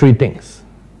know three things.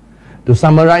 To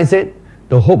summarize it,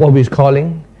 the hope of his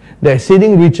calling, the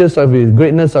exceeding riches of his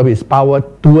greatness of his power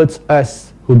towards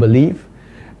us who believe,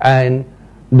 and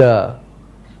the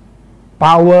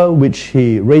power which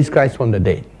he raised Christ from the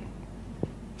dead.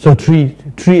 So three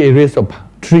areas of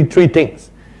three things.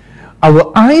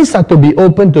 Our eyes are to be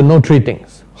open to know three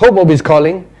things. Hope of his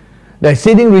calling, the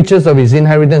exceeding riches of his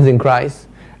inheritance in Christ,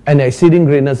 and the exceeding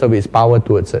greatness of his power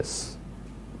towards us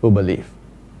who believe.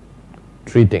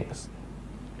 Three things.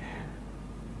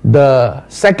 The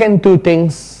second two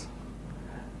things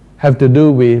have to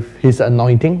do with his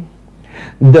anointing.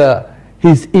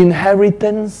 His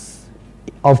inheritance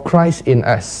of Christ in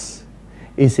us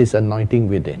is his anointing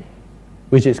within,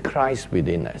 which is Christ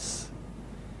within us.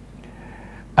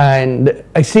 And the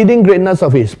exceeding greatness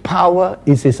of his power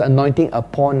is his anointing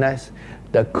upon us,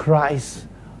 the Christ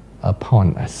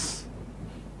upon us.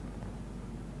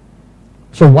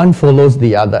 So one follows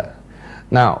the other.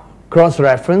 Now,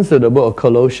 cross-reference to the book of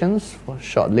Colossians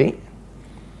shortly.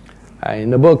 In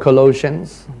the book of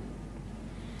Colossians,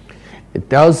 it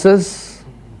tells us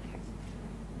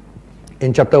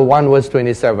in chapter 1 verse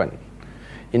 27,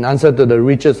 in answer to the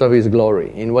riches of his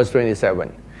glory, in verse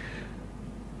 27,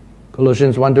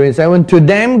 Colossians 1:27, to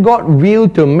them God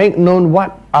willed to make known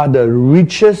what are the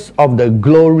riches of the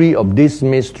glory of this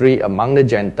mystery among the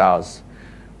Gentiles,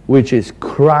 which is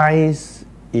Christ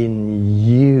in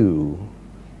you,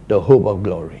 the hope of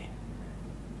glory.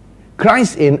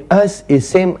 Christ in us is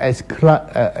same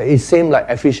like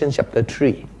Ephesians chapter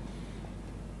 3.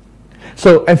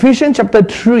 So Ephesians chapter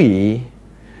 3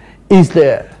 is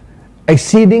the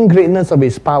exceeding greatness of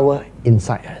his power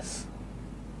inside us.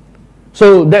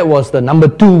 So that was the number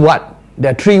 2 what.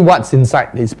 There are 3 whats inside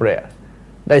this prayer.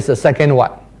 That is the second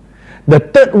what. The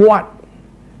third what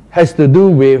has to do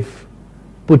with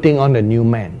putting on the new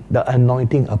man, the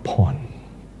anointing upon,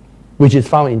 which is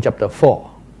found in chapter 4.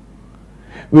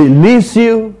 Which leaves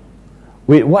you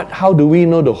with what? How do we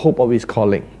know the hope of his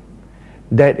calling?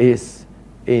 That is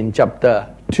in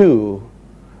chapter 2,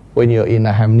 when you're in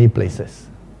the heavenly places.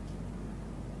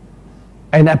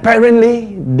 And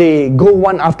apparently, they go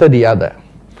one after the other.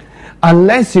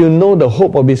 Unless you know the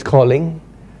hope of his calling,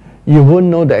 you won't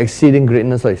know the exceeding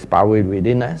greatness of his power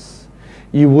within us.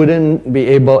 You wouldn't be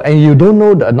able, and you don't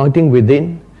know the anointing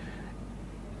within.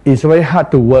 It's very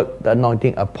hard to work the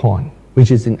anointing upon, which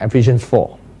is in Ephesians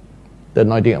 4. the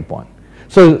anointing upon.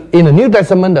 So in the New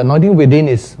Testament, the anointing within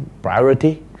is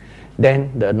priority,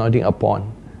 then the anointing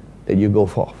upon that you go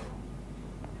forth.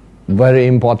 Very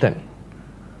important.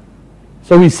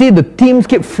 So we see the themes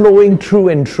keep flowing through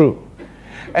and through.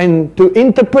 And to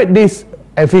interpret this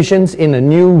Ephesians in a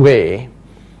new way,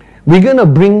 we're going to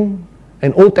bring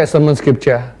an Old Testament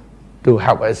scripture to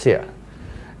help us here.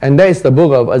 And that is the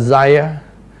book of Isaiah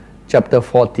chapter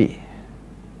 40.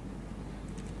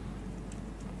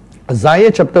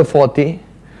 Isaiah chapter 40,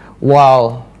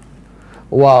 while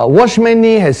Watchman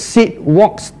Nee has sit,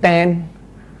 walk, stand,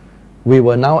 we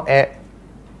will now add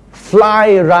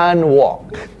fly, run,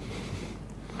 walk.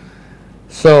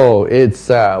 So it's,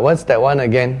 what's that one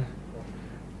again?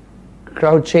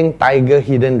 Crouching tiger,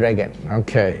 hidden dragon.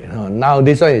 Okay, now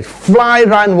this one is fly,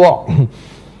 run, walk.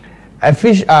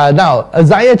 Now,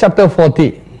 Isaiah chapter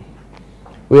 40.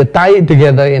 We'll tie it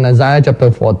together in Isaiah chapter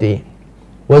 40,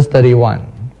 verse 31.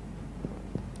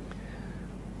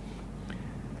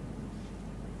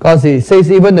 Because it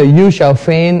says, even the youth shall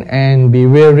faint and be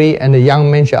weary, and the young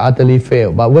men shall utterly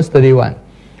fail. But verse 31,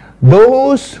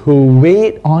 those who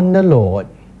wait on the Lord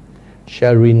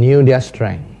shall renew their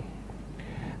strength.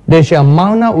 They shall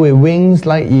mount up with wings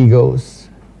like eagles.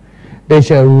 They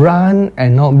shall run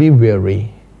and not be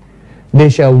weary. They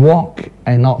shall walk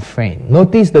and not faint.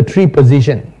 Notice the three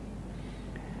positions.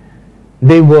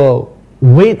 They will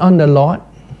wait on the Lord,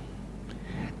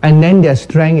 and then their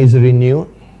strength is renewed.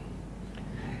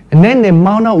 And then they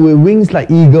mount up with wings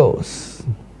like eagles.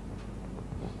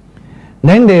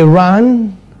 Then they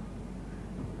run,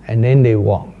 and then they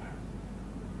walk.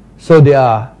 So they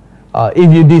are,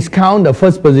 if you discount the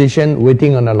first position,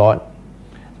 waiting on the Lord,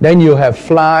 then you have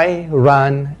fly,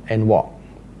 run, and walk.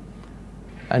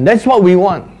 And that's what we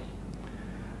want.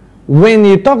 When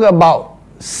you talk about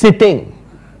sitting,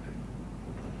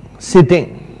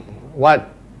 what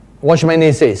Watchman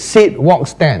Nee says, sit, walk,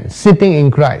 stand, sitting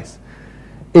in Christ.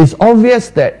 It's obvious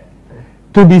that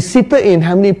to be seated in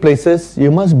heavenly places,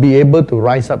 you must be able to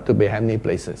rise up to be heavenly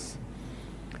places.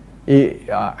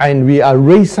 And we are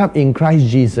raised up in Christ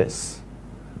Jesus.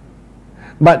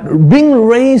 But being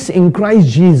raised in Christ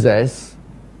Jesus,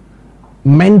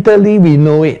 mentally we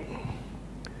know it.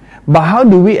 But how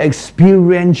do we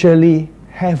experientially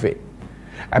have it?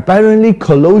 Apparently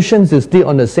Colossians is still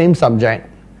on the same subject,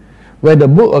 where the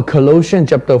book of Colossians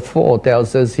chapter 4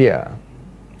 tells us here.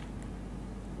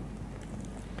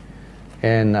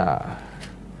 And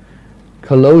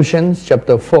Colossians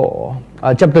chapter 4,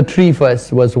 chapter 3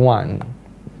 verse 1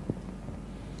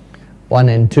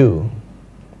 and 2.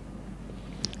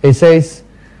 It says,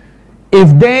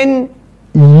 if then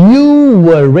you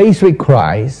were raised with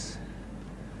Christ,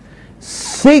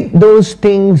 seek those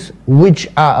things which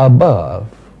are above,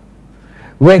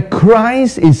 where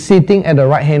Christ is sitting at the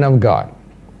right hand of God.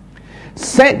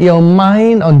 Set your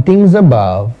mind on things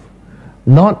above,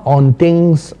 not on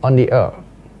things on the earth.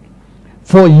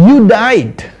 For you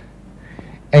died,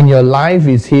 and your life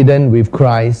is hidden with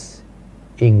Christ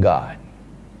in God.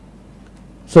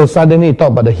 So suddenly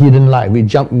talk about the hidden life.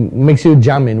 Makes you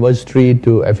jump in verse 3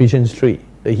 to Ephesians 3,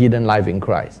 the hidden life in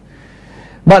Christ.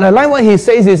 But I like what he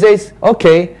says. He says,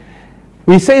 okay,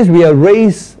 he says we are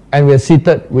raised and we are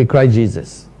seated with Christ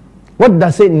Jesus. What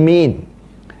does it mean?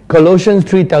 Colossians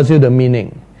 3 tells you the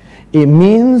meaning. It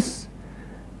means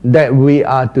that we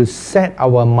are to set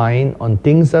our mind on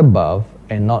things above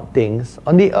and not things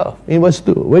on the earth. In verse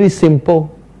 2, very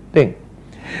simple thing.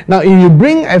 Now, if you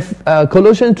bring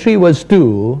Colossians 3 verse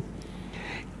 2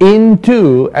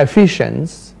 into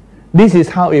Ephesians, this is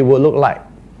how it will look like.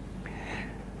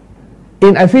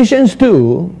 In Ephesians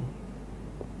 2,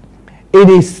 it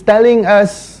is telling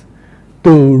us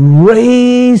to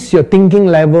raise your thinking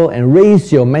level and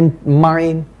raise your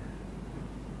mind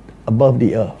above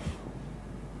the earth.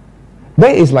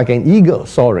 That is like an eagle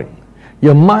soaring.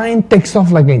 Your mind takes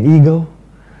off like an eagle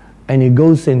and it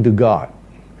goes into God.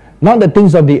 Not the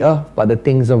things of the earth, but the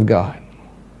things of God.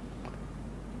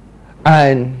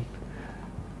 And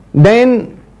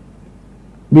then,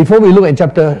 before we look at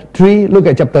chapter 3, look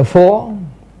at chapter 4.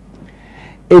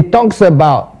 It talks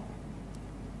about,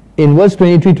 in verse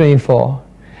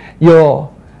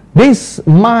 23-24, this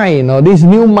mind or this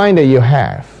new mind that you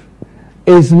have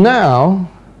is now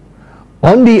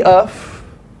on the earth,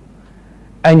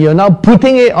 and you're now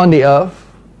putting it on the earth,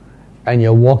 and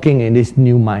you're walking in this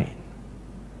new mind.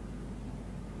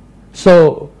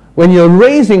 So, when you're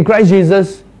raised in Christ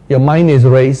Jesus, your mind is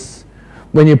raised.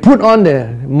 When you put on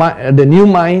the new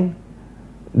mind,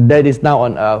 that is now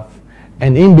on earth.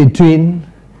 And in between,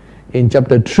 in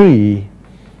chapter 3,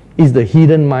 is the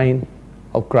hidden mind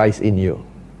of Christ in you.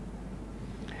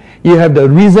 You have the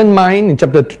reason mind in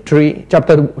chapter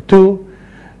 2,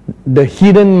 the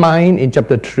hidden mind in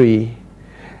chapter 3,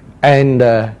 and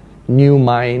the new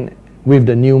mind with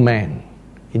the new man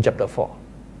in chapter 4.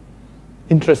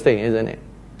 Interesting, isn't it?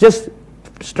 Just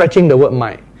stretching the word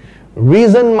mind.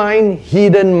 Reason mind,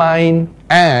 hidden mind,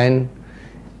 and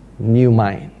new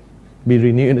mind. Be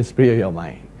renewed in the spirit of your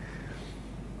mind.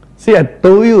 See, I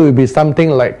told you it would be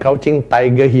something like crouching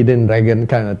tiger, hidden dragon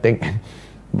kind of thing,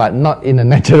 but not in a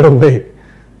natural way.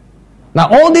 Now,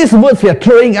 all these words we are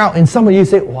throwing out, and some of you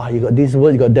say, wow, you got this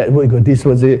word, you got that word, you got this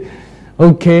word.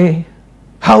 Okay,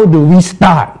 how do we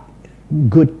start?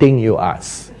 Good thing you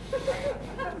ask.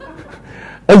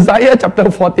 Isaiah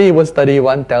chapter 40 verse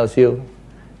 31 tells you,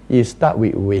 you start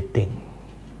with waiting.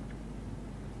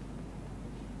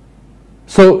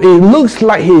 So it looks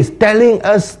like he is telling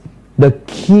us the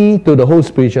key to the whole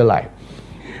spiritual life.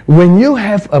 When you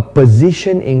have a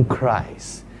position in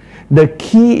Christ, the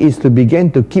key is to begin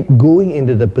to keep going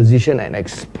into the position and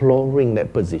exploring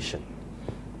that position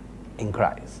in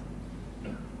Christ.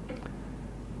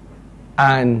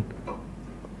 And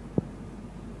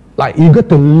like you got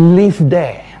to live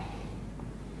there.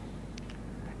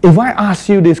 If I ask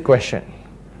you this question,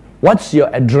 what's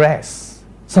your address?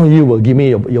 Some of you will give me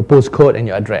your postcode and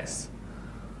your address.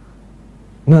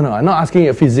 No, I'm not asking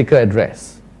your physical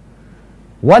address.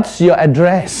 What's your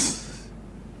address?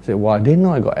 I say, well, I didn't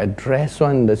know I got address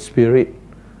on the spirit.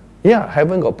 Yeah, I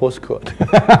haven't got postcode.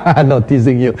 I'm not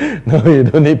teasing you. No, you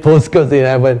don't need postcodes in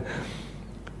heaven.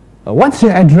 What's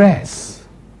your address?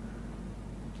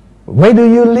 Where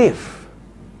do you live?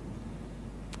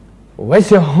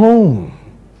 Where's your home?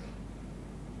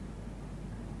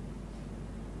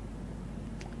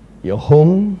 Your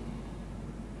home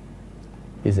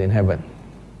is in heaven.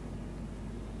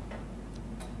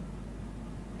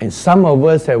 And some of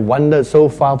us have wandered so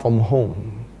far from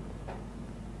home,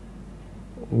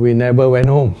 we never went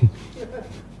home.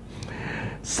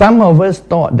 Some of us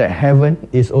thought that heaven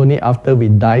is only after we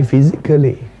die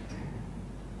physically.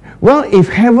 Well, if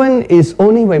heaven is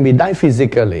only when we die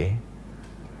physically,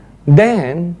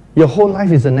 then your whole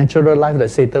life is a natural life that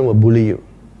Satan will bully you.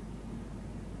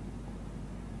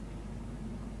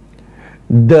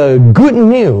 The good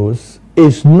news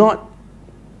is not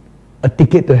a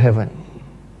ticket to heaven.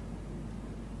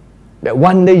 That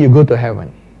one day you go to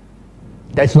heaven.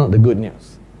 That's not the good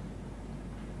news.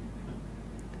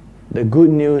 The good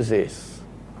news is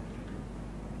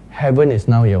heaven is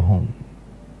now your home.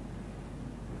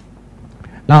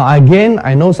 Now again,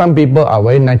 I know some people are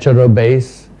very natural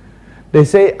based. They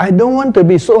say, I don't want to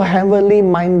be so heavenly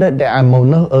minded that I'm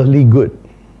on earthly good.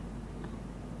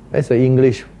 That's an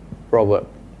English proverb.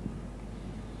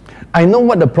 I know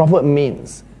what the proverb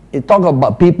means. It talks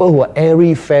about people who are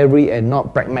airy-fairy and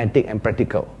not pragmatic and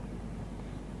practical.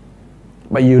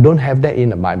 But you don't have that in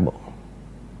the Bible.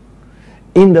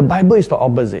 In the Bible, it's the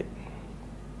opposite.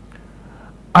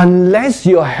 Unless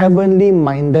you're heavenly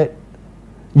minded,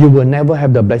 you will never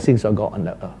have the blessings of God on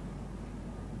the earth.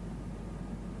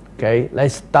 Okay,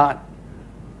 let's start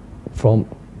from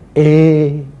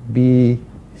A, B,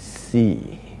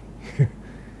 C.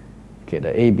 Okay,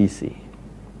 the ABC.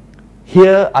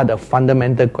 Here are the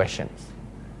fundamental questions.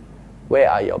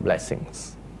 Where are your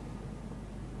blessings?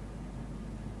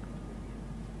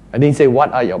 I didn't say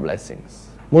what are your blessings.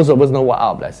 Most of us know what are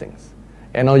our blessings.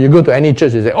 You know, you go to any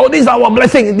church, you say, oh, these are our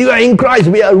blessings. We are in Christ.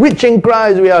 We are rich in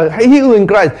Christ. We are healed in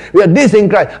Christ. We are this in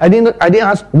Christ. I didn't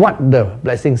ask what the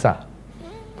blessings are.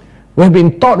 We've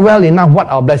been taught well enough what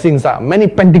our blessings are. Many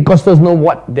Pentecostals know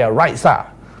what their rights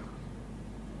are.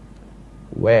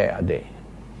 Where are they?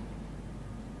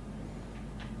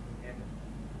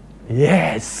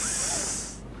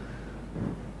 Yes.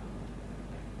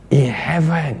 In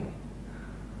heaven.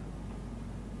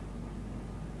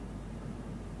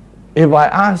 If I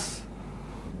ask,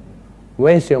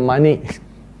 where's your money?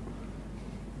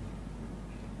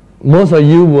 Most of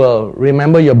you will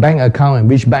remember your bank account and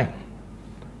which bank.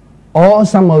 Or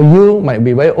some of you might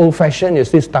be very old-fashioned, you're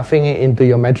still stuffing it into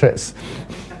your mattress.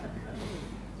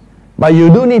 But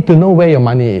you do need to know where your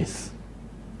money is.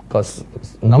 Because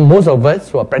most of us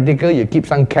who are practical, you keep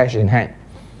some cash in hand.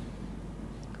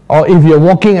 Or if you're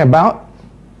walking about,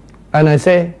 and I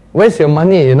say, where's your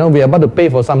money? You know, we're about to pay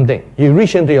for something. You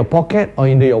reach into your pocket or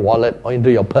into your wallet or into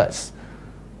your purse.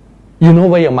 You know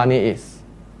where your money is.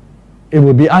 It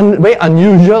would be very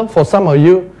unusual for some of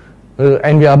you,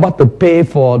 and we are about to pay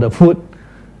for the food.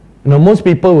 You know, most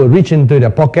people will reach into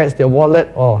their pockets, their wallet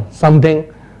or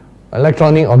something,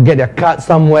 electronic, or get their card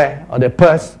somewhere, or their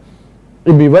purse.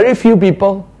 It will be very few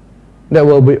people that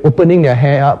will be opening their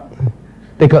hair up,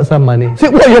 take out some money. Say,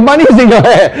 well, your money is in your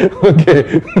hair.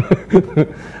 Okay.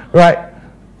 Right?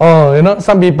 Oh,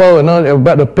 some people, they're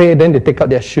about to pay, then they take out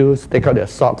their shoes, take out their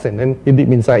socks, and then you dip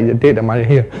inside, you take the money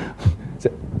here.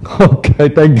 Say, okay,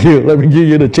 thank you, let me give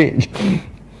you the change.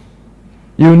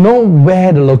 You know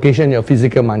where the location of your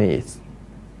physical money is.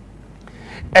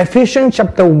 Ephesians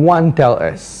chapter 1 tells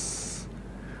us,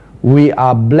 we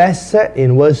are blessed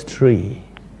in verse 3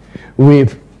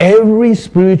 with every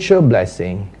spiritual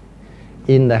blessing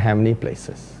in the heavenly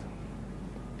places.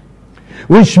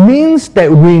 Which means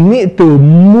that we need to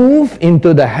move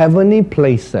into the heavenly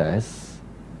places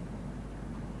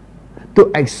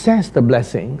to access the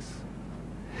blessings.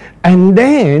 And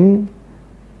then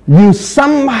you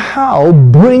somehow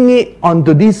bring it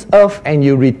onto this earth and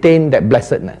you retain that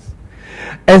blessedness.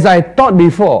 As I taught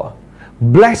before,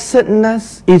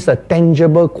 blessedness is a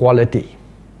tangible quality.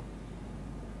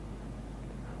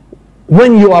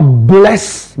 When you are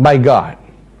blessed by God.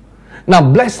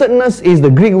 Now, blessedness is the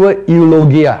Greek word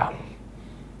eulogia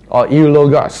or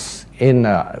eulogos in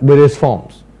various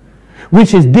forms,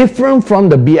 which is different from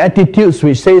the Beatitudes,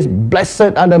 which says,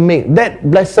 blessed are the meek. That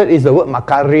blessed is the word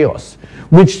makarios,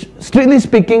 which strictly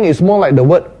speaking is more like the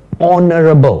word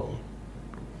honorable.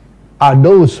 Are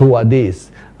those who are these.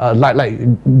 Like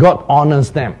God honors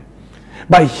them.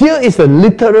 But here is the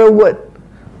literal word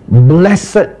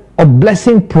blessed or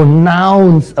blessing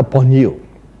pronounced upon you.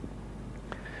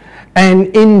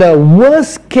 And in the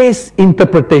worst case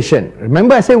interpretation,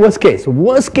 remember I said worst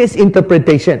case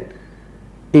interpretation,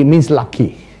 it means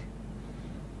lucky.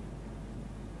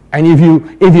 And if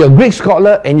you're a Greek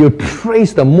scholar and you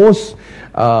trace the most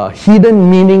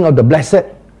hidden meaning of the blessed,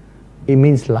 it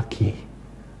means lucky.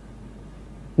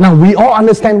 Now, we all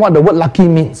understand what the word lucky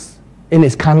means in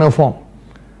its carnal form.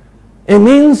 It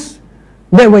means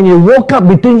that when you woke up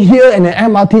between here and the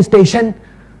MRT station,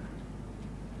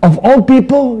 of all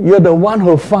people, you're the one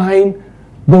who find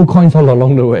gold coins all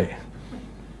along the way.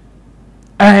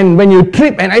 And when you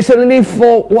trip and accidentally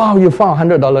fall, wow, you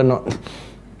found a $100 note.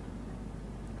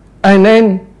 And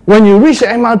then when you reach the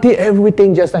MRT,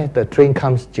 everything just like the train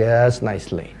comes just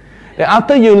nicely. Then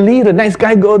after you leave, the next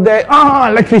guy go there,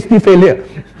 electricity failure.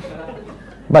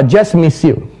 But just miss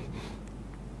you.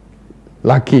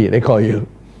 Lucky, they call you.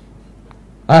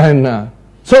 And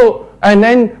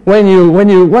then when you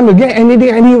want to get anything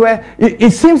anywhere,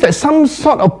 it seems that some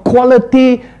sort of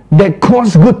quality that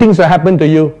cause good things to happen to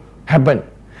you happen.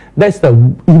 That's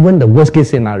even the worst case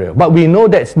scenario. But we know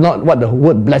that's not what the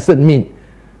word blessed means.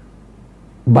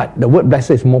 But the word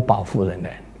blessed is more powerful than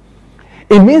that.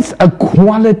 It means a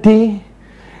quality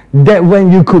that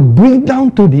when you could bring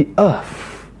down to the earth,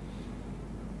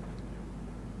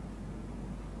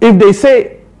 if they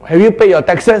say, have you paid your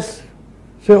taxes?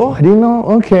 Say, oh, I didn't know,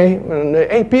 okay.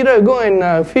 Hey, Peter, go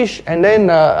and fish, and then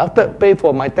after pay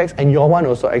for my tax, and your one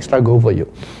also extra go for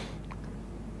you.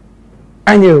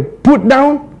 And you put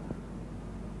down,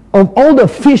 of all the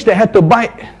fish that had to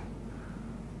bite,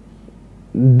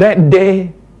 that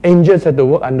day, angels had to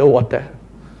work underwater.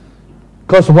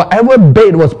 Because whatever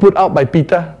bait was put out by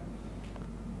Peter,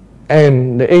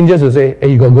 and the angels will say,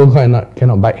 hey, you got gold coin or not?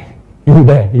 Cannot bite. You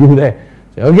there.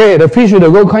 Say, okay, the fish with the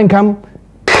gold coin come,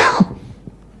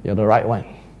 you're the right one.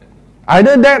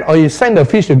 Either that or you send the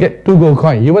fish to get 2 gold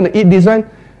coins. You want to eat this one?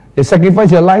 You sacrifice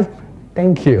your life?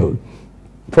 Thank you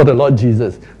for the Lord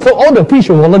Jesus. So all the fish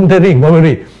were volunteering.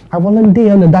 I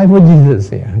volunteer to die for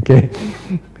Jesus. Yeah, okay.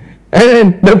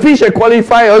 And then the fish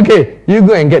qualify. Okay, you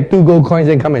go and get 2 gold coins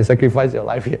and come and sacrifice your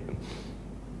life here.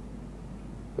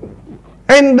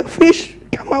 And the fish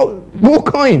come out, gold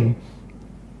coin.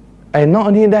 And not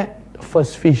only that, the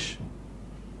first fish.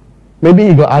 Maybe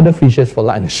you got other fishes for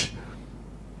lunch.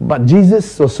 But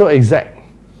Jesus was so exact.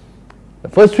 The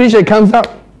first fish that comes up,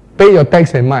 pay your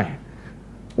tax and mine.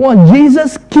 Well,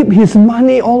 Jesus keep his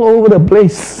money all over the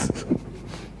place.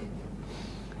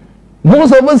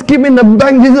 Most of us keep in the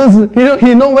bank. Jesus,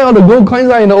 he know where all the gold coins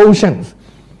are in the oceans.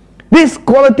 This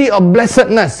quality of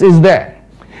blessedness is there.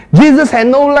 Jesus had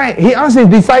no light. He asked his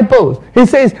disciples. He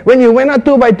says, when you went out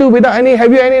 2 by 2 without any,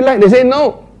 have you any light? They say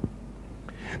no.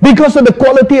 Because of the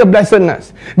quality of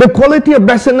blessedness. The quality of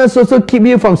blessedness also keep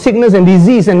you from sickness and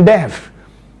disease and death.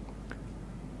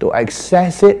 To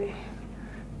access it,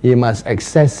 you must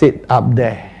access it up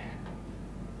there.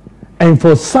 And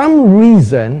for some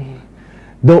reason,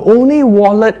 the only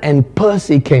wallet and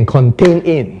purse it can contain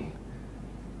in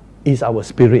is our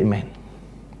spirit man.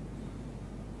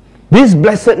 This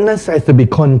blessedness has to be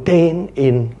contained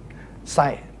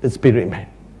inside the spirit man.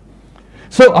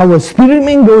 So our spirit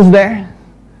man goes there.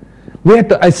 We have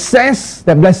to assess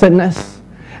that blessedness,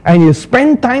 and you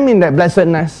spend time in that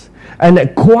blessedness and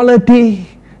that quality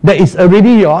that is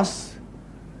already yours,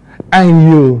 and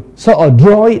you sort of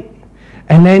draw it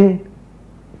And then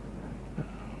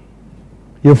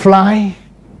you fly,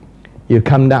 you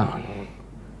come down.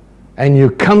 And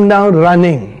you come down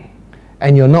running,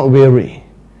 and you're not weary.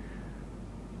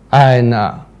 And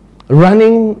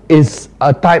running is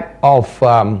a type of,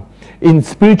 in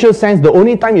spiritual sense, the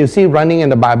only time you see running in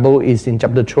the Bible is in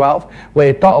chapter 12, where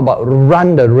it talk about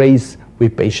run the race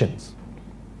with patience.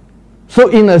 So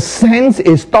in a sense,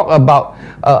 it's talk about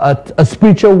a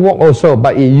spiritual walk also,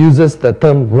 but it uses the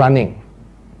term running.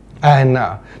 And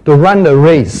to run the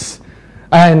race.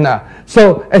 And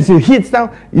so as you hit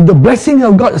down, the blessing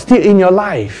of God is still in your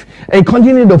life. And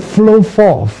continue to flow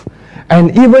forth.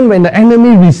 And even when the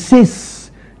enemy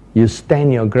resists, you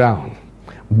stand your ground.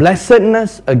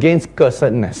 Blessedness against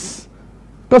cursedness.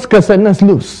 Because cursedness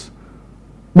lose.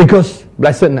 Because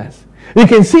blessedness. You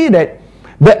can see that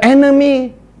the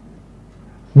enemy,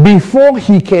 before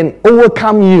he can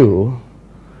overcome you,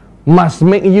 must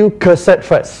make you cursed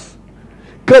first.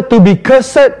 To be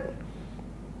cursed,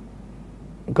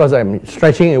 because I'm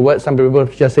stretching a word, some people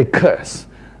just say curse.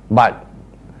 But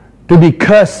to be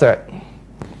cursed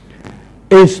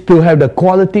is to have the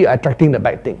quality attracting the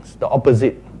bad things, the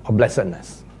opposite of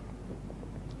blessedness.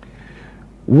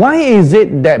 Why is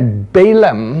it that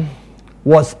Balaam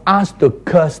was asked to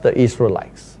curse the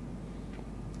Israelites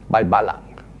by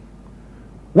Balak?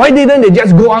 Why didn't they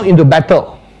just go out into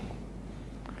battle?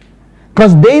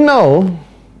 Because they know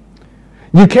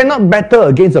you cannot battle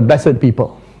against the blessed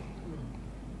people.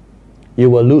 You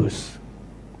will lose.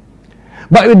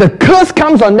 But if the curse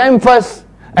comes on them first,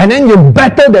 and then you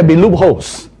battle, there'll be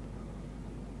loopholes.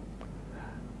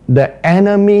 The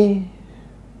enemy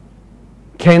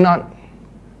cannot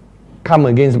come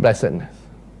against blessedness.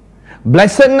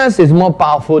 Blessedness is more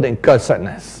powerful than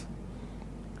cursedness.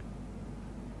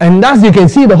 And thus you can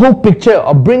see the whole picture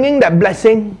of bringing that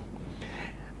blessing,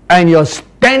 and you're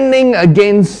standing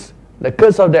against the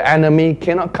curse of the enemy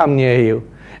cannot come near you.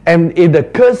 And if the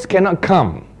curse cannot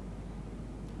come,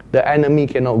 the enemy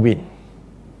cannot win.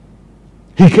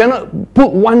 He cannot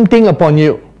put one thing upon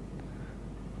you.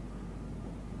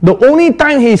 The only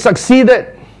time he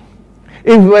succeeded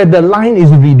is where the line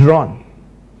is redrawn.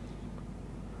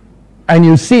 And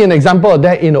you see an example of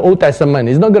that in the Old Testament.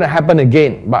 It's not going to happen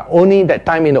again, but only that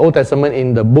time in the Old Testament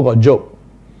in the book of Job.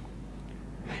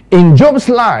 In Job's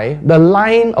life, the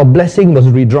line of blessing was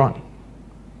redrawn.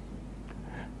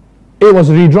 It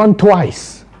was redrawn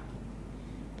twice.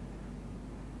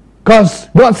 Because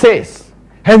God says,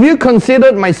 have you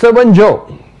considered my servant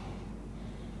Job?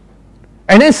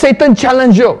 And then Satan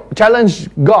challenged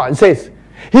God and says,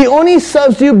 he only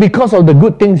serves you because of the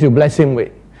good things you bless him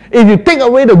with. If you take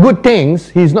away the good things,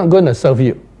 he's not going to serve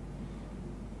you.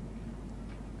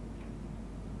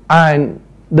 And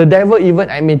the devil even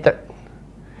admitted.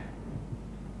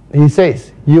 He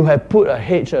says, you have put a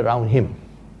hedge around him,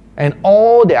 and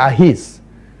all that are his.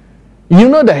 You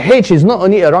know the hedge is not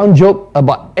only around Job,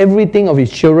 about everything of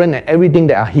his children and everything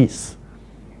that are his.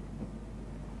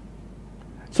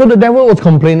 So the devil was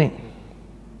complaining.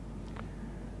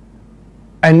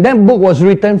 And that book was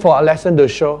written for a lesson to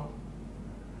show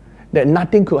that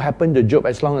nothing could happen to Job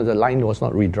as long as the line was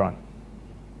not redrawn.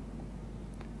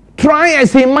 Try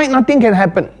as he might, nothing can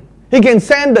happen. He can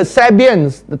send the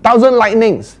Sabians, the 1,000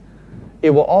 lightnings. It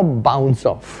will all bounce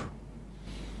off.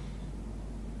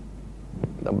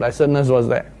 The blessedness was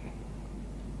there.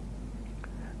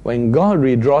 When God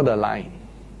redraw the line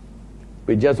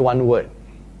with just one word,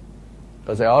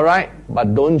 God say, all right,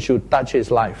 but don't you touch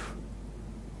his life.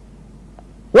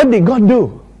 What did God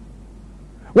do?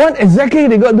 What exactly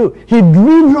did God do? He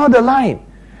redraw the line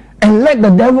and let the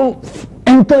devil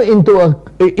enter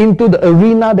into the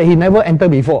arena that he never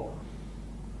entered before.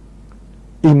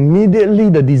 Immediately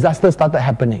the disaster started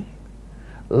happening.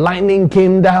 Lightning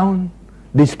came down,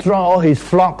 destroyed all his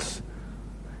flocks.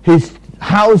 His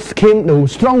house came, the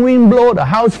strong wind blew, the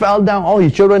house fell down, all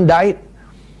his children died.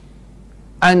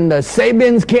 And the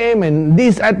Sabians came, and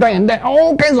this attack and that,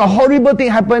 all kinds of horrible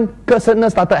things happened.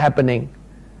 Cursedness started happening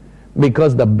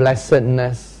because the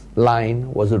blessedness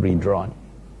line was redrawn.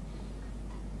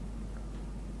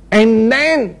 And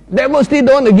then devil still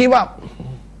don't want to give up.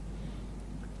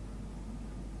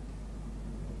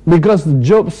 Because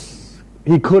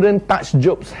he couldn't touch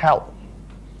Job's health.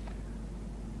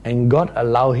 And God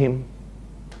allowed him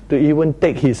to even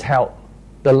take his health.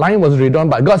 The line was redrawn,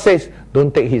 but God says,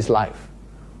 don't take his life.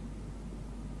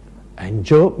 And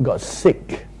Job got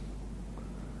sick.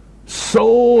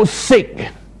 So sick.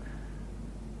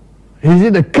 You see,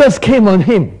 the curse came on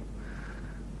him.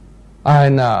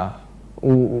 And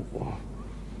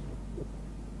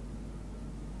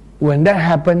when that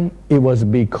happened, it was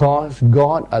because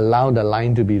God allowed the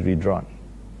line to be redrawn.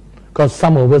 Because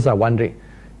some of us are wondering,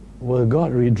 will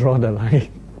God redraw the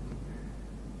line?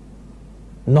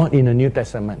 Not in the New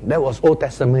Testament. That was Old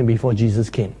Testament before Jesus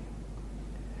came.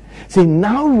 See,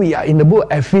 now we are in the book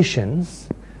of Ephesians,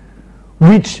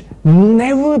 which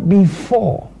never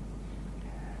before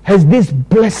has this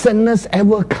blessedness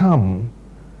ever come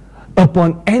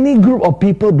upon any group of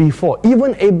people before.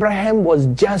 Even Abraham was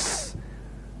just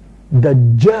the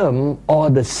germ or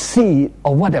the seed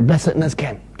of what that blessedness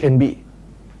can be.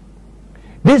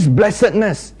 This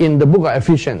blessedness in the book of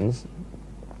Ephesians,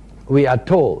 we are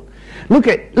told, look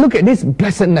at this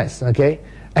blessedness, okay?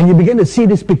 And you begin to see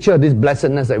this picture of this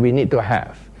blessedness that we need to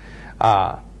have.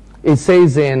 It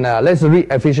says in, let's read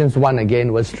Ephesians 1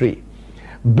 again, verse 3.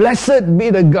 Blessed be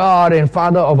the God and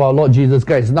Father of our Lord Jesus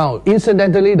Christ. Now,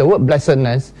 incidentally, the word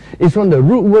blessedness is from the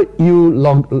root word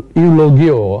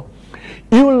eulogio.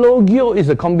 Eulogio is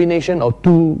a combination of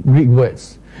two Greek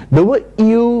words. The word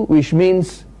eu, which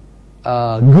means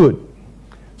good.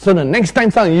 So the next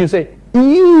time you say,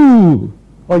 you,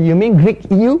 or you mean Greek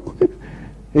you?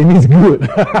 It means good.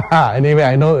 Anyway,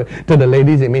 I know to the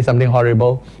ladies it means something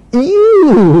horrible.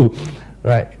 You,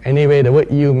 right? Anyway, the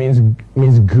word you means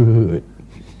good.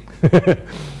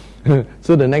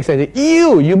 So the next time,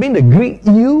 you mean the Greek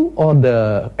you or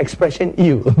the expression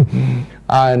you?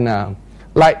 And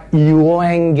like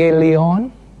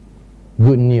euangelion,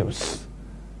 good news.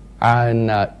 And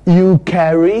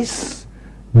eucharis,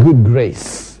 good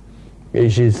grace,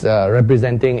 which is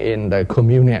representing in the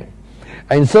communion.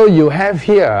 And so you have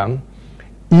here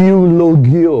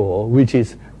eulogio, which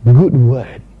is good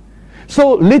word.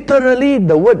 So literally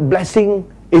the word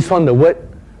blessing is from the word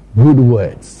good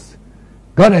words.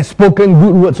 God has spoken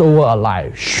good words over our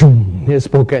life. Shoom, He has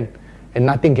spoken, and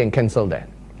nothing can cancel that.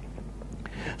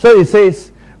 So it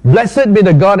says, blessed be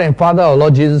the God and Father of our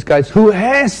Lord Jesus Christ, who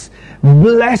has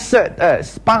blessed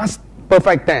us, past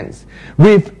perfect tense,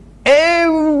 with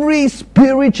every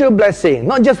spiritual blessing,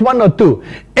 not just one or two,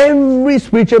 every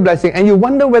spiritual blessing. And you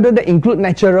wonder whether they include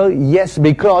natural? Yes,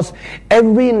 because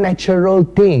every natural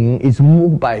thing is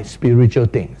moved by spiritual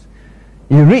things.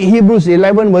 You read Hebrews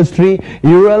 11 verse 3,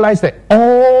 you realize that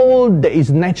all that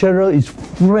is natural is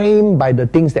framed by the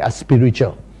things that are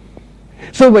spiritual.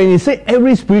 So when you say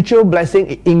every spiritual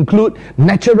blessing, it includes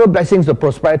natural blessings of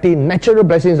prosperity, natural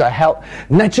blessings of health,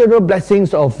 natural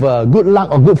blessings of good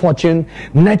luck or good fortune,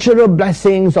 natural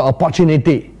blessings of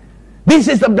opportunity. This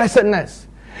is the blessedness.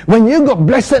 When you got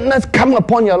blessedness come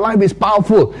upon your life, it's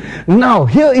powerful. Now,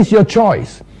 here is your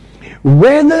choice.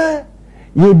 Whether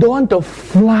you don't want to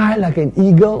fly like an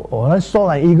eagle or soar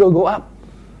like an eagle go up.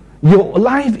 Your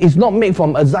life is not made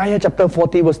from Isaiah chapter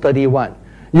 40 verse 31.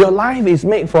 Your life is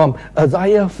made from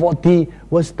Isaiah 40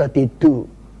 verse 32.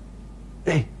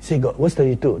 Hey, say God, verse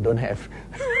 32, don't have.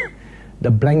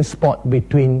 The blank spot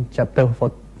between chapter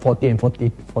 40 and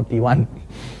 41.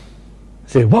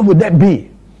 Say, what would that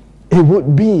be? It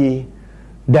would be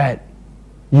that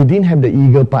you didn't have the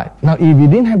eagle part. Now, if you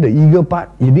didn't have the eagle part,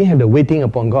 you didn't have the waiting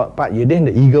upon God part, you didn't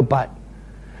have the eagle part,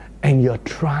 and you're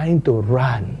trying to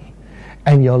run,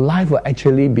 and your life will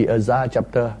actually be Isaiah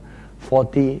chapter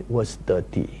 40 verse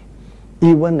 30.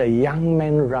 Even the young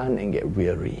men run and get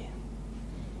weary.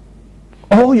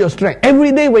 All your strength.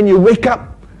 Every day when you wake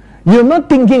up, you're not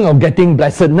thinking of getting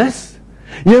blessedness.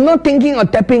 You're not thinking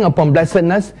of tapping upon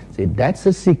blessedness. See, that's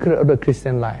the secret of the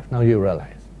Christian life. Now you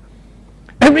realize.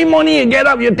 Every morning you get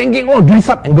up, you're thinking, oh, dress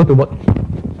up and go to work.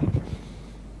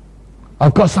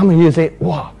 Of course, some of you say,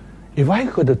 wow, if I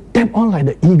could tap on like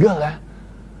the eagle,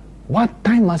 what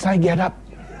time must I get up?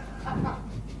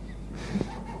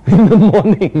 In the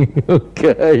morning.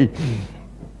 Okay.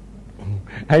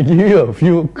 I give you a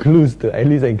few clues to at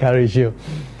least encourage you.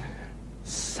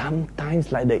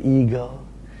 Sometimes, like the eagle,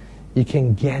 you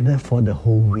can gather for the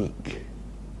whole week.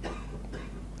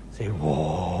 Say,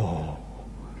 whoa.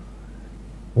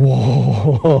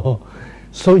 Whoa.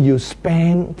 So you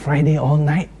spend Friday all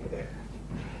night,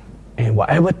 and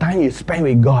whatever time you spend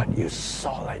with God, you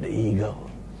soar like the eagle.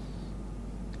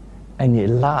 And it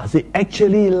lasts. It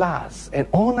actually lasts. And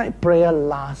all-night prayer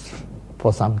lasts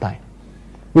for some time.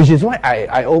 Which is why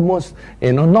I almost,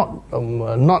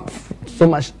 not so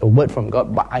much a word from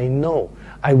God, but I know,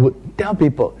 I would tell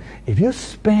people, if you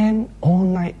spend all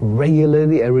night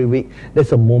regularly every week,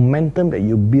 there's a momentum that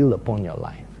you build upon your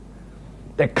life.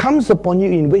 That comes upon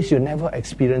you in ways you never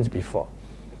experienced before.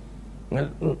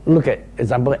 Look at,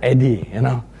 example, Eddie,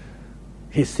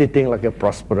 He's sitting like a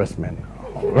prosperous man.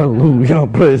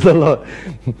 Praise the Lord.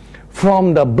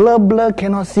 From the blur,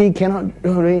 cannot see, cannot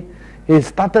read, he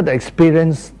started to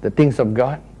experience the things of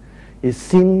God. He's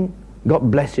seen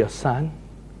God bless your son,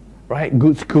 right?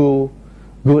 Good school,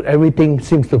 good, everything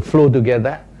seems to flow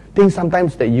together. things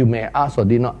sometimes that you may ask or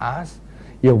did not ask.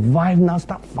 Your wife now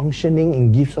start functioning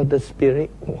in gifts of the Spirit.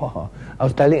 Wow. I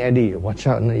was telling Eddie, watch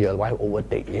out, your wife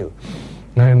overtake you.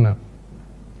 No.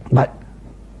 But,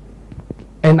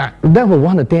 that was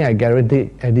one of the things I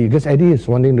guarantee Eddie, because Eddie is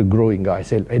wanting to grow in God. I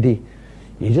said, Eddie,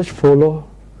 you just follow,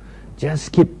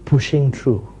 just keep pushing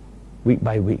through, week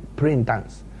by week, pray in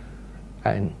tongues,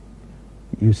 and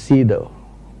you see the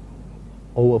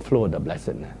overflow of the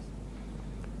blessedness.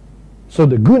 So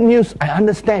the good news, I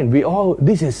understand,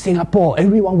 this is Singapore,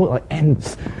 everyone work like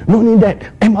ants. No need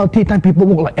that, MRT time people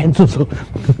walk like ants also.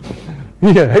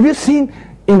 Yeah. Have you seen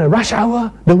in a rush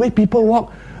hour, the way people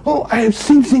walk? Oh, I have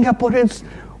seen Singaporeans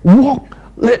walk,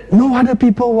 let no other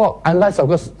people walk. Unless, of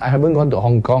course, I haven't gone to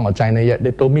Hong Kong or China yet.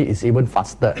 They told me it's even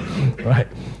faster, right?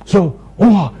 So,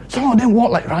 some of them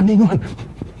walk like running one.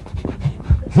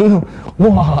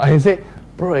 Wow, I say,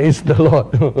 praise the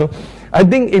Lord. I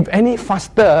think if any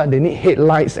faster, they need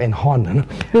headlights and horn.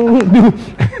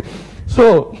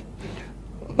 So,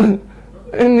 and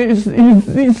you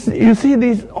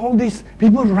see all these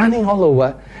people running all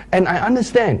over, and I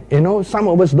understand, some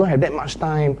of us don't have that much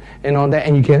time and all that,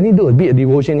 and you can only do a bit of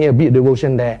devotion here, a bit of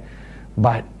devotion there,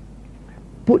 but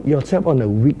put yourself on a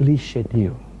weekly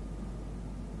schedule.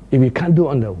 If you can't do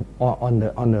on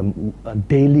the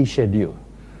daily schedule,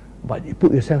 but you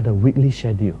put yourself on a weekly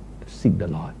schedule to seek the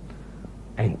Lord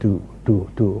and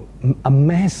to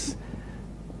amass,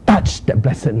 touch that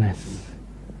blessedness.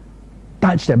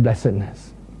 Touch that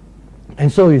blessedness.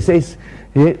 And so he says,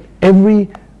 every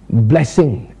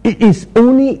blessing, it is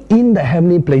only in the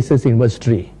heavenly places in verse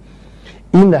 3.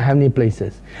 In the heavenly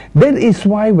places. That is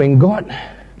why when God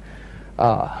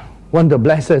wants to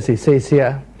bless us, he says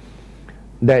here,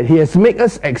 that he has made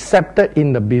us accepted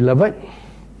in the beloved.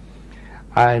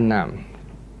 And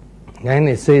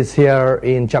it says here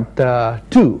in chapter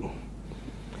 2,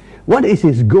 what is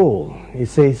his goal? It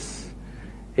says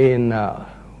in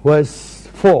verse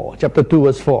 4, chapter 2,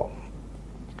 verse 4.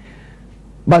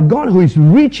 But God, who is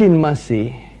rich in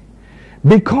mercy,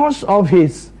 because of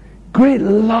his great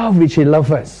love which he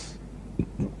loves us,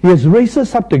 he has raised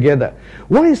us up together.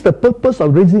 What is the purpose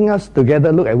of raising us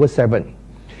together? Look at verse 7.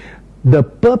 The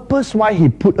purpose why he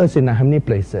put us in the heavenly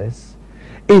places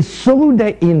is so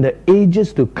that in the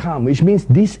ages to come, which means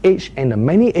this age and the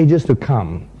many ages to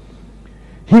come,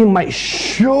 he might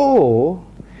show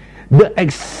the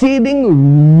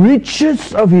exceeding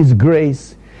riches of his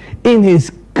grace in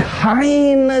his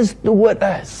kindness toward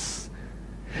us.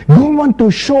 God wants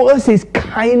to show us his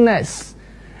kindness.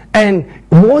 And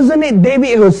wasn't it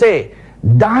David who said,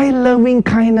 thy loving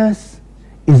kindness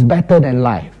is better than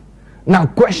life? Now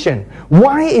question,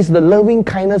 why is the loving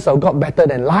kindness of God better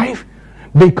than life?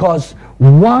 Because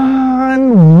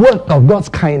one word of God's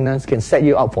kindness can set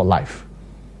you up for life.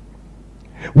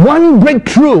 One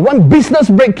breakthrough, one business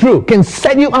breakthrough can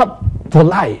set you up for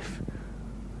life.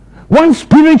 One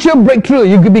spiritual breakthrough,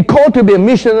 you could be called to be a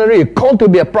missionary, called to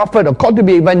be a prophet, or called to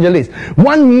be an evangelist.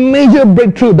 One major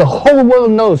breakthrough, the whole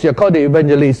world knows you're called to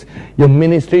evangelist. Your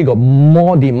ministry got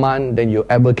more demand than you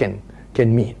ever can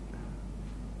meet.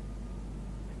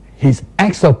 His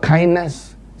acts of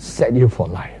kindness set you for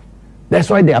life. That's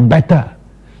why they are better.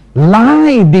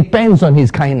 Life depends on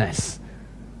his kindness.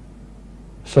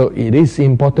 So it is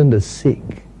important to seek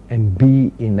and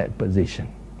be in that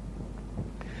position.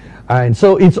 And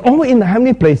so it's all in the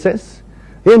heavenly places.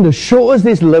 And to show us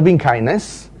this loving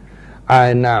kindness.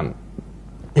 And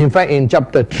in fact, in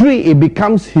chapter 3, it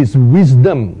becomes his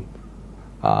wisdom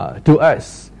to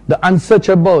us. The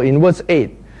unsearchable, in verse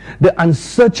 8. The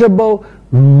unsearchable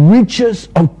riches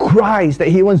of Christ that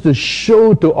he wants to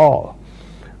show to all.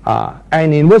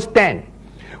 And in verse 10,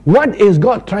 what is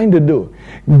God trying to do?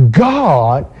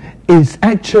 God is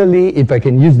actually, if I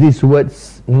can use these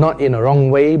words, not in a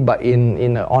wrong way, but in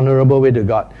an honorable way to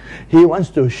God. He wants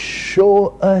to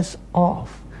show us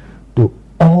off to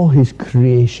all his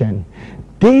creation.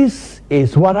 This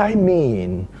is what I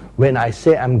mean when I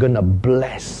say I'm going to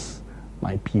bless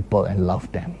my people and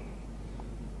love them.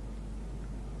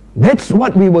 That's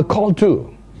what we were called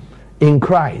to in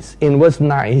Christ. In verse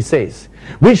 9, he says,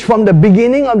 which from the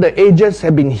beginning of the ages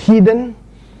have been hidden,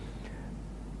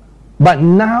 but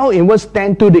now in verse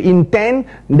 10, to the intent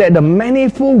that the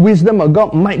manifold wisdom of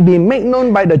God might be made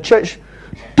known by the church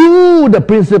to the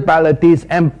principalities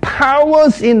and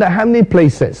powers in the heavenly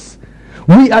places.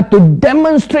 We are to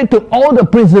demonstrate to all the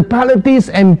principalities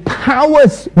and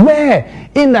powers, where?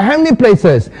 In the heavenly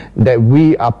places, that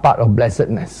we are part of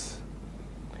blessedness.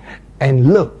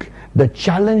 And look, the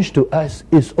challenge to us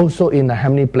is also in the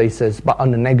heavenly places, but on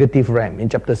the negative realm. In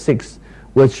chapter 6,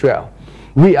 verse 12.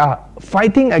 We are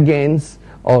fighting against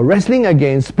or wrestling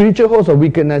against spiritual hosts of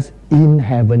wickedness in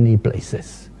heavenly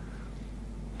places.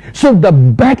 So the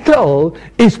battle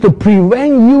is to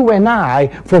prevent you and I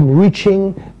from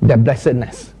reaching the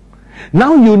blessedness.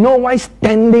 Now you know why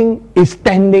standing is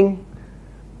standing.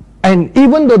 And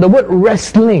even though the word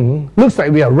wrestling looks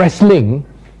like we are wrestling,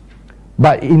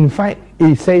 but in fact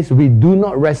it says we do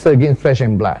not wrestle against flesh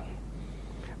and blood,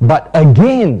 but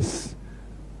against,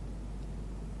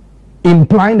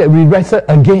 implying that we wrestle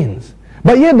against.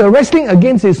 But yet the wrestling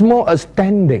against is more a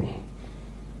standing.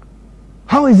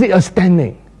 How is it a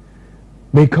standing?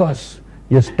 Because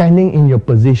you're standing in your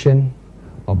position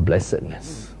of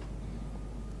blessedness.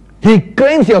 He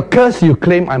claims you're cursed, you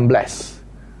claim I'm blessed.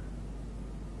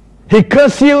 He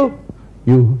curses you,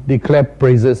 you declare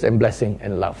praises and blessing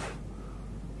and love.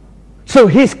 So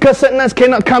his cursedness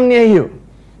cannot come near you.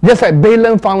 Just like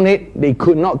Balaam found it, they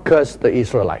could not curse the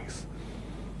Israelites.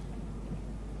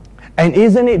 And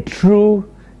isn't it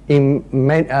true in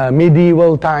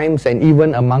medieval times and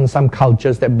even among some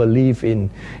cultures that believe in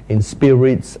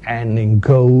spirits and in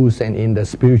ghosts and in the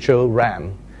spiritual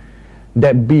realm,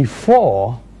 that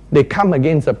before they come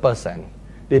against a person,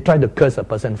 they try to curse a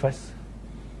person first?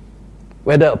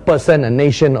 Whether a person, a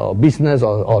nation, or business,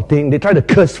 or thing, they try to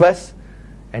curse first,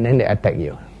 and then they attack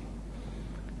you.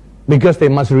 Because they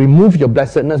must remove your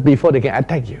blessedness before they can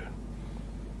attack you.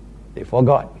 They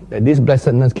forgot that this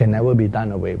blessedness can never be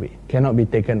done away with, cannot be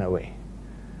taken away.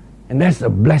 And that's the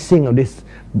blessing of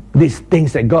these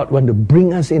things that God wants to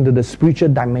bring us into the spiritual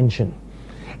dimension.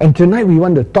 And tonight we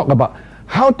want to talk about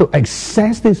how to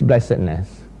access this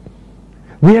blessedness.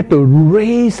 We have to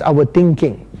raise our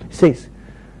thinking. It says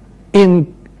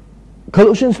in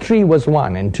Colossians 3 verse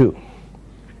 1 and 2,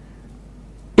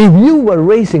 if you were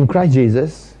raised in Christ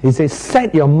Jesus, he says,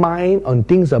 set your mind on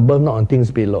things above, not on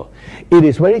things below. It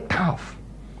is very tough.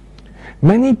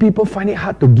 Many people find it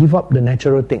hard to give up the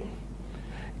natural thing.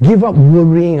 Give up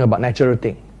worrying about natural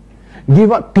thing.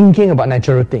 Give up thinking about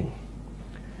natural thing.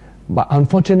 But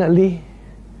unfortunately,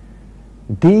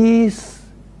 these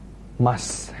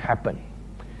must happen.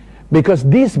 Because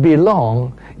these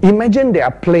belong, imagine there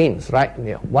are planes, right?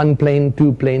 1 plane,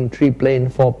 2 plane, 3 plane,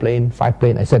 4 plane, 5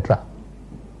 plane, etc.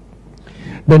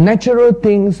 The natural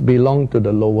things belong to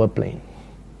the lower plane.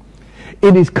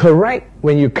 It is correct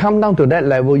when you come down to that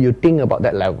level, you think about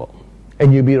that level.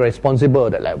 And you be responsible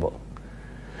at that level.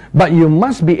 But you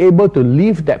must be able to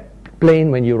leave that plane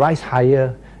when you rise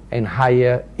higher and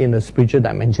higher in the spiritual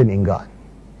dimension in God.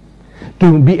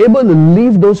 To be able to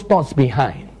leave those thoughts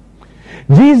behind.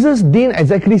 Jesus didn't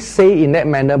exactly say in that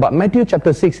manner, but Matthew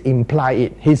chapter 6 implies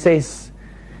it. He says,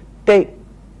 take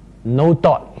no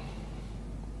thought.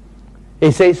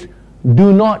 It says,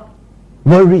 do not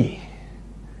worry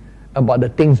about the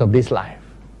things of this life.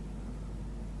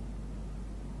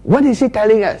 What is he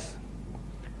telling us?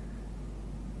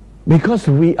 Because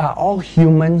we are all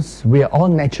humans, we are all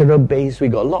natural based, we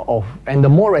got a lot of, and the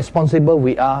more responsible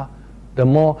we are, the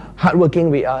more hardworking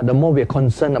we are, the more we are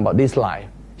concerned about this life.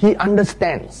 He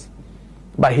understands.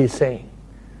 But he's saying,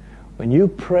 when you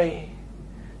pray,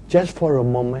 just for a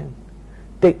moment,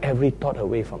 take every thought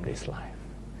away from this life.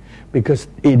 Because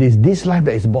it is this life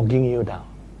that is bogging you down.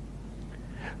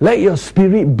 Let your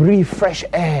spirit breathe fresh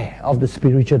air of the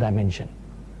spiritual dimension.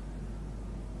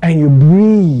 And you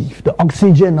breathe the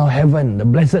oxygen of heaven, the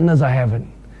blessedness of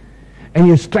heaven. And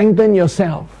you strengthen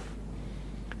yourself.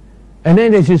 And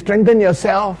then as you strengthen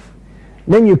yourself,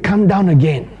 then you come down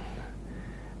again.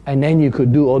 And then you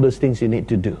could do all those things you need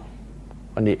to do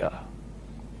on the earth.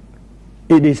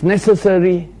 It is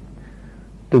necessary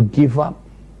to give up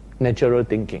natural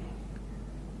thinking.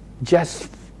 Just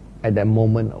at that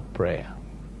moment of prayer.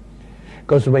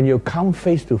 Because when you come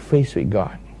face to face with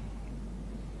God,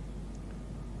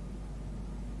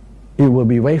 it will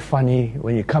be very funny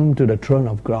when you come to the throne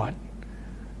of God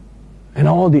and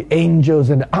all the angels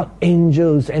and the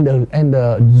archangels and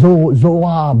the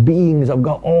Zoar beings of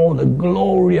God, all the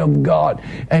glory of God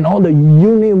and all the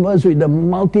universe with the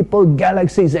multiple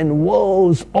galaxies and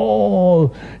worlds, all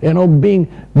being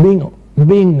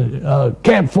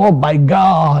cared for by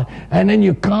God, and then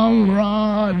you come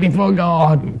right before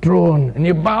God throne and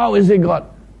you bow and say, God,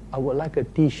 I would like a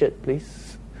t-shirt,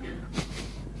 please.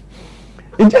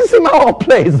 It just seems out of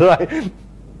place, right?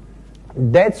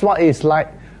 That's what it's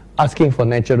like asking for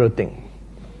natural thing.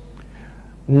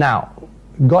 Now,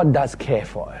 God does care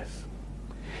for us.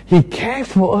 He cares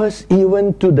for us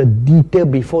even to the detail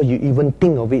before you even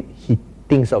think of it, He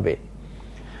thinks of it.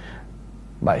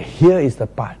 But here is the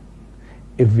part.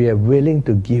 If we are willing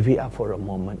to give it up for a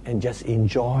moment and just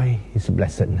enjoy His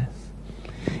blessedness,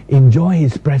 enjoy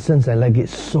His presence and let it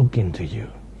soak into you.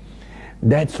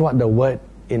 That's what the word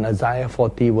in Isaiah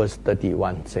 40 verse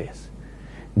 31 says,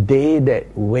 they that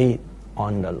wait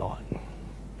on the Lord.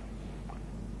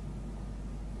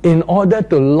 In order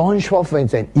to launch forth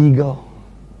as an eagle,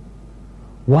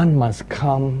 one must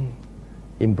come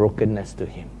in brokenness to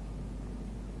Him.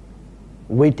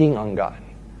 Waiting on God.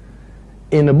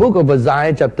 In the book of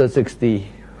Isaiah chapter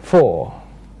 64,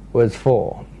 verse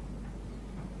 4.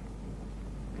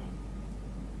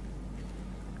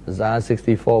 Isaiah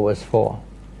 64 verse 4.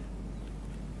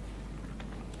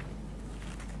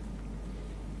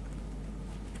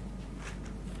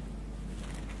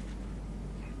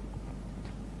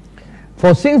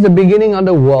 For since the beginning of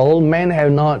the world, men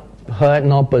have not heard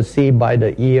nor perceived by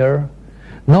the ear,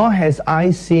 nor has eye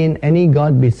seen any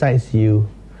God besides you,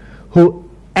 who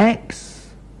acts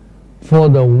for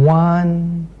the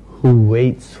one who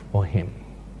waits for Him.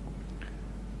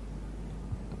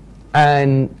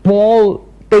 And Paul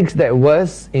takes that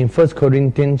verse in 1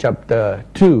 Corinthians chapter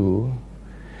 2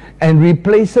 and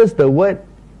replaces the word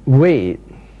wait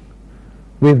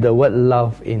with the word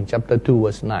love in chapter 2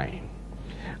 verse 9.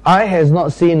 Eye has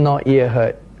not seen nor ear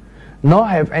heard, nor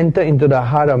have entered into the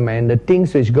heart of man the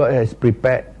things which God has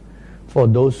prepared for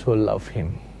those who love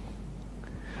Him.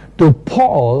 To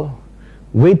Paul,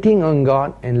 waiting on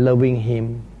God and loving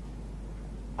Him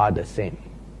are the same.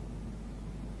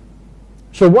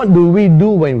 So what do we do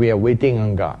when we are waiting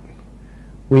on God?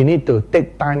 We need to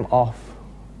take time off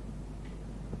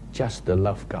just to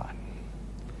love God,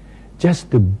 just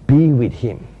to be with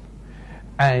Him.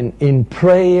 And in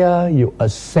prayer, you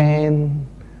ascend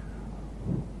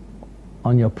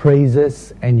on your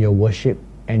praises and your worship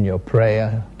and your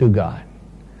prayer to God.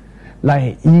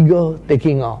 Like an eagle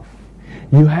taking off.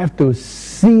 You have to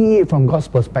see it from God's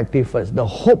perspective first. The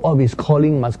hope of His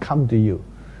calling must come to you.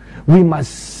 We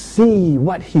must see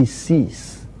what He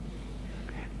sees.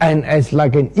 And as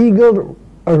like an eagle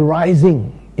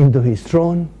arising into His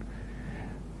throne,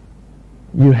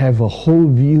 you have a whole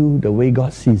view the way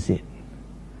God sees it.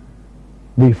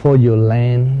 Before you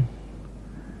land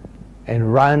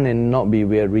and run and not be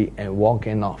weary and walk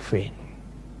and not faint.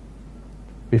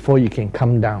 Before you can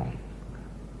come down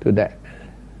to that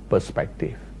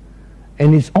perspective.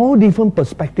 And it's all different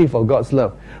perspective of God's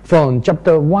love. From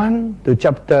chapter 1 to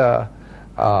chapter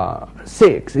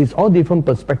 6, it's all different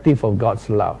perspective of God's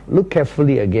love. Look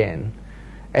carefully again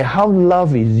at how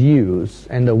love is used,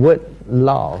 and the word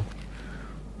love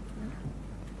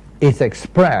is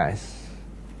expressed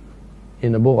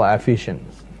in the book of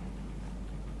Ephesians.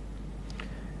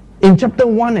 In chapter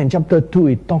 1 and chapter 2,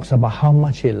 it talks about how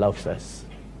much He loves us.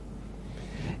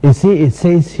 You see, it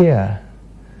says here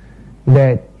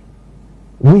that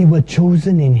we were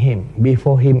chosen in Him,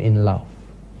 before Him in love.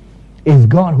 It's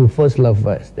God who first loved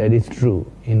us. That is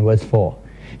true in verse 4.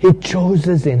 He chose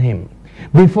us in Him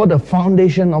before the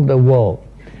foundation of the world,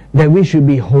 that we should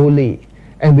be holy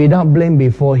and without blame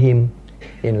before Him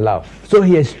in love. So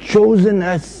He has chosen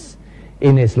us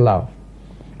in His love.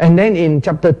 And then in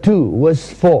chapter 2,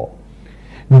 verse 4,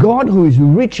 God who is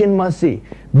rich in mercy,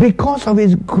 because of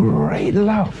His great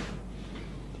love,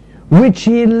 which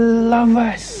He loves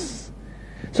us.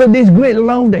 So this great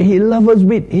love that He loves us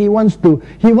with, He wants to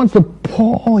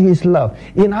pour His love.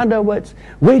 In other words,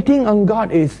 waiting on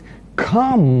God is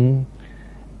come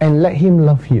and let Him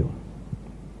love you.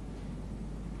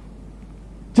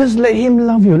 Just let Him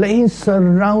love you. Let Him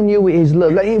surround you with His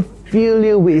love. Let Him fill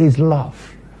you with His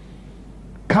love.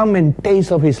 Come and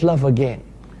taste of His love again.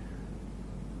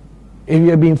 If you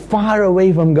have been far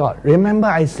away from God, remember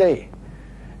I say,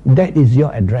 that is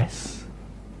your address.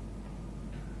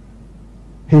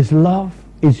 His love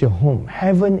is your home.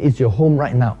 Heaven is your home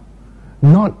right now.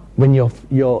 Not when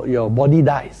your body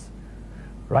dies.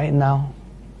 Right now,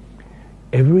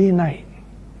 every night,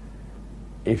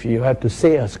 if you have to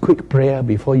say a quick prayer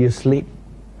before you sleep,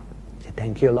 say,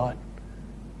 thank you, Lord.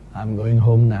 I'm going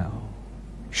home now.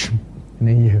 And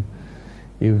then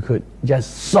you could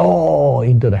just soar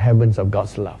into the heavens of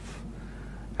God's love.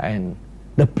 And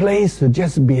the place to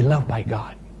just be loved by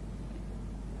God.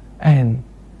 And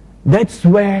that's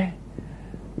where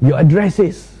your address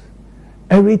is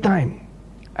every time.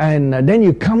 And then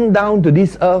you come down to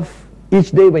this earth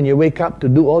each day when you wake up to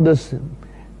do all those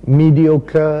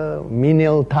mediocre,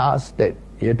 menial tasks that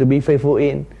you have to be faithful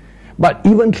in. But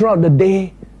even throughout the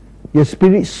day, your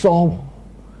spirit soars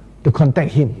to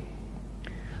contact Him,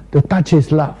 to touch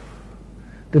His love,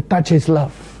 to touch His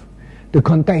love, to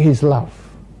contact His love.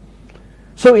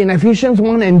 So in Ephesians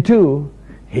 1 and 2,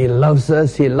 He loves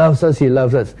us, He loves us, He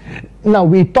loves us. Now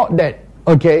we thought that,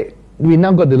 okay, we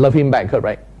now got to love Him back,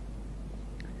 right?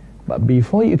 But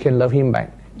before you can love Him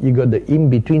back, you got the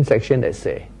in-between section that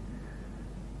say,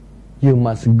 you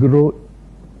must grow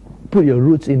put your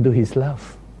roots into His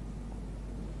love.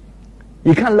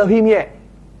 You can't love Him yet.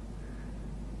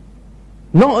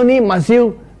 Not only must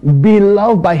you be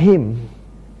loved by Him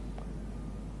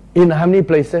in heavenly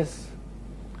places,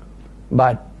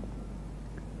 but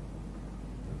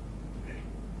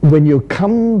when you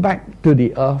come back to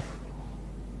the earth,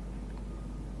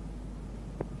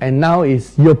 and now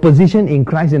is your position in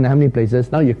Christ in the heavenly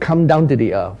places, now you come down to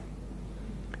the earth,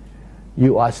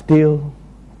 you are still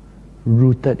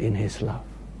rooted in His love.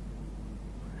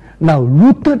 Now,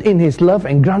 rooted in His love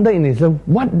and grounded in His love,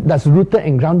 what does rooted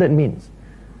and grounded means?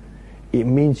 It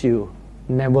means you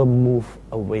never move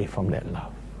away from that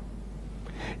love.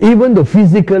 Even though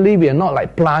physically we are not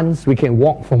like plants, we can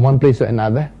walk from one place to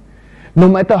another. No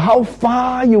matter how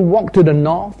far you walk to the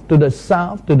north, to the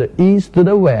south, to the east, to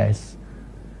the west,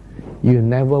 you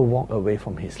never walk away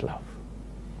from His love.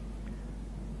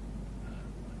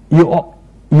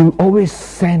 You always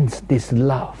sense this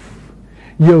love.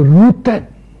 You're rooted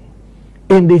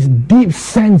in this deep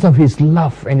sense of His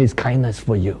love and His kindness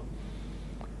for you.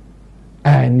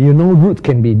 And you know, roots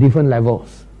can be different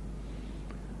levels.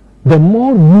 The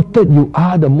more rooted you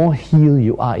are, the more healed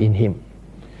you are in Him.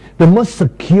 The more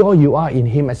secure you are in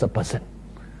Him as a person.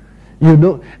 You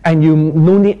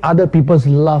don't need other people's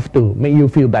love to make you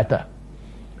feel better.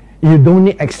 You don't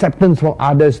need acceptance from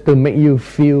others to make you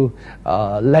feel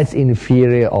less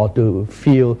inferior or to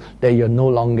feel that you're no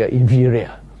longer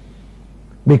inferior.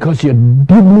 Because you're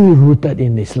deeply rooted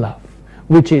in this love,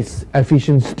 which is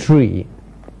Ephesians 3,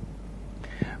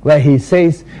 where he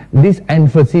says this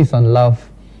emphasis on love.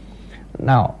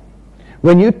 Now,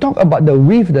 when you talk about the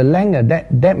width, the length, the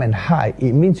depth and height,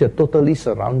 it means you're totally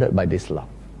surrounded by this love.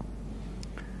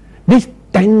 This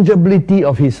tangibility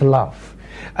of His love.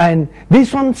 And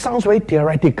this one sounds very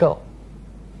theoretical,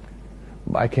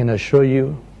 but I can assure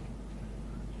you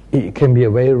it can be a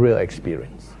very real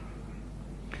experience.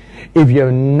 If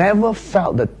you've never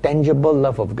felt the tangible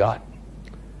love of God,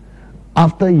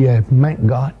 after you have met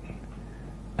God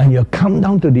and you come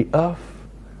down to the earth,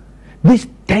 this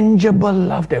tangible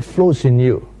love that flows in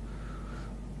you,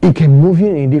 it can move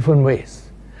you in different ways.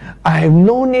 I have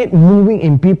known it moving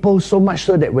in people so much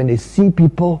so that when they see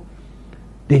people,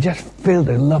 they just feel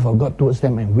the love of God towards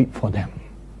them and weep for them,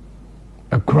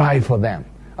 cry for them.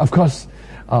 Of course,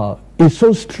 it's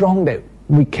so strong that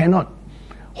we cannot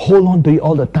hold on to it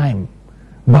all the time,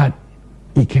 but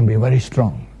it can be very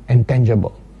strong and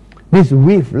tangible. This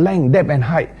width, length, depth and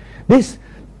height, this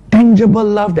tangible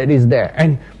love that is there,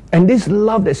 and this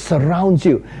love that surrounds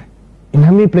you in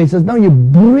how many places. Now you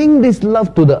bring this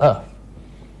love to the earth.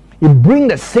 You bring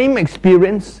the same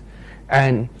experience,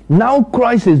 and now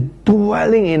Christ is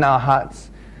dwelling in our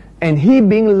hearts, and He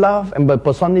being love and by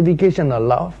personification of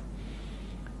love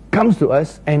comes to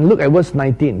us. And look at verse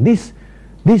 19. This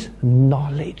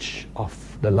knowledge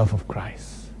of the love of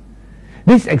Christ,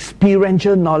 this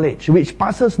experiential knowledge, which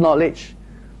passes knowledge,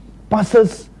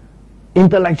 passes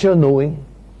intellectual knowing.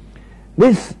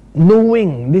 This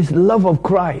knowing, this love of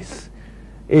Christ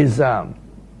is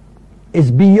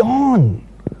beyond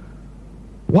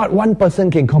what one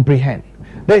person can comprehend.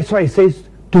 That's why it says,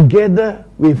 together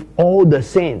with all the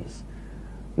saints.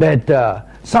 That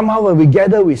somehow when we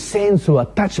gather with saints who are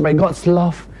touched by God's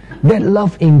love, that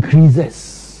love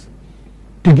increases.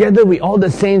 Together with all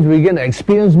the saints, we're going to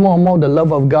experience more and more the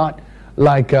love of God.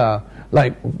 Like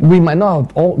we might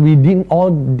not have we didn't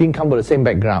come from the same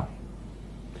background.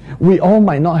 We all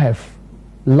might not have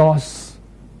lost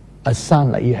a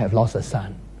son like you have lost a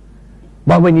son.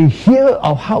 But when you hear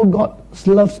of how God's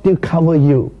love still covers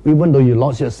you, even though you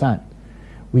lost your son,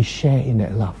 we share in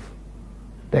that love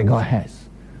that God has.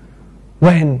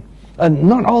 When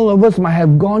not all of us might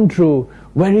have gone through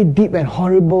very deep and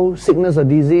horrible sickness or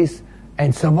disease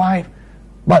and survived,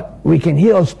 but we can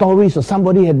hear of stories of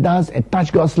somebody that does and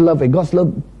touch God's love, and God's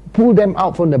love pull them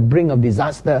out from the brink of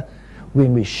disaster.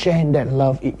 When we share in that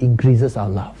love, it increases our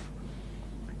love.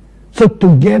 So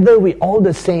together with all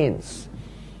the saints,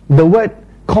 the word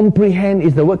comprehend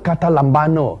is the word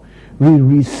katalambano. We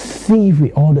receive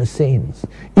with all the saints,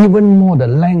 even more the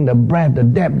length, the breadth, the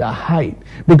depth, the height,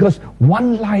 because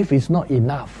one life is not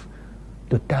enough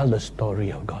to tell the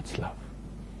story of God's love.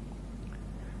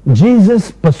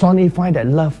 Jesus personified that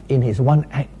love in His one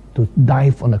act to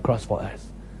die on the cross for us.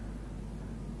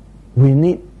 We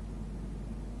need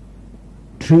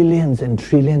trillions and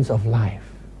trillions of life,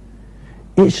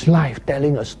 each life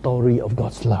telling a story of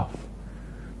God's love,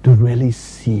 to really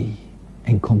see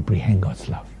and comprehend God's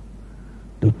love,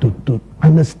 to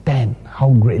understand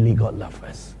how greatly God loves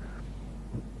us.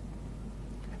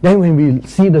 Then when we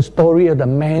see the story of the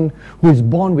man who is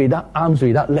born without arms,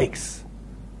 without legs,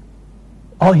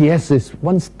 all he has is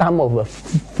one stump of a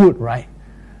foot, right?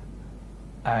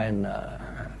 And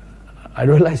I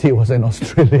realized he was an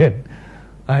Australian.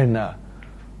 And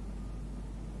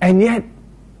yet,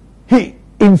 he,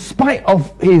 in spite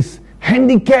of his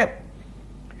handicap,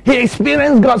 he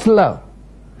experienced God's love.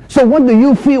 So what do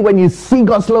you feel when you see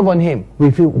God's love on him?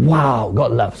 We feel, wow,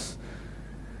 God loves.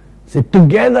 So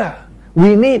together,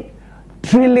 we need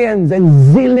trillions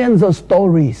and zillions of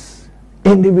stories,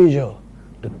 individual,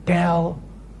 to tell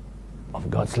of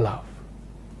God's love.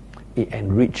 It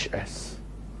enriches us.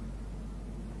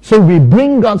 So we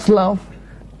bring God's love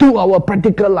to our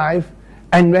practical life,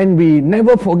 and when we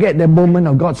never forget the moment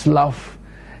of God's love,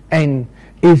 and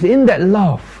it's in that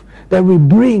love that we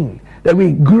bring, that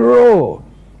we grow.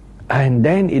 And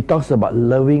then it talks about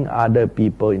loving other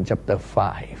people in chapter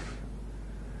 5.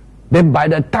 Then by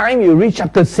the time you reach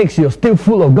chapter 6, you're still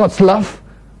full of God's love.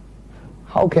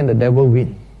 How can the devil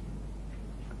win?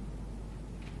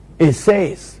 It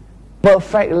says,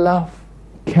 perfect love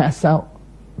casts out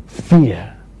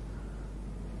fear.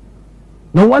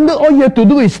 No wonder all you have to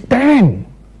do is stand,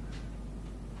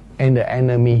 and the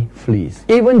enemy flees.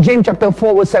 Even James chapter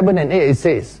 4 verse 7 and 8, it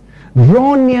says,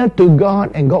 draw near to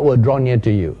God and God will draw near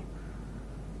to you.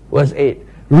 Verse 8,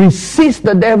 resist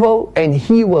the devil and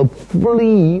he will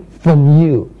flee from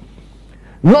you.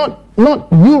 Not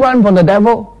you run from the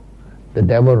devil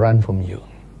run from you.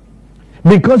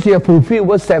 Because you have fulfilled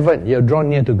verse 7, you are drawn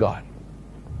near to God.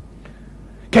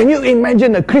 Can you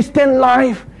imagine a Christian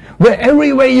life where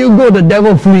everywhere you go the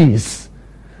devil flees?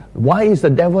 Why is the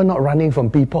devil not running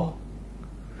from people?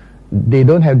 They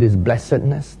don't have this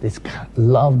blessedness, this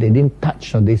love. They didn't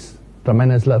touch on this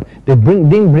tremendous love. They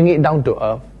didn't bring it down to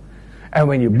earth. And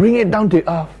when you bring it down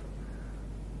to earth,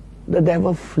 the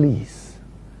devil flees.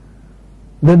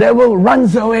 The devil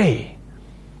runs away.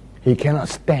 He cannot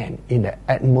stand in the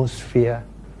atmosphere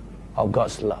of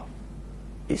God's love.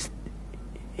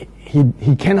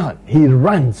 He cannot. He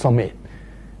runs from it.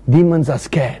 Demons are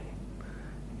scared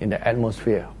in the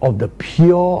atmosphere of the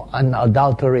pure,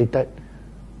 unadulterated,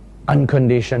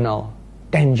 unconditional,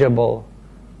 tangible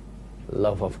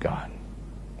love of God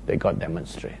that God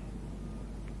demonstrates.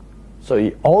 So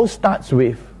it all starts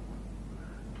with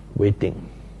waiting.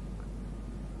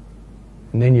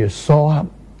 And then you soar up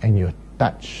and you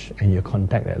touch and you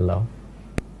contact that love.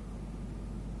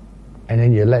 And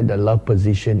then you let the love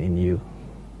position in you.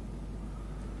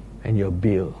 And you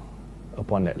build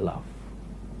upon that love.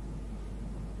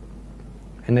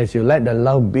 And as you let the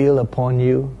love build upon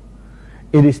you,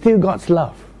 it is still God's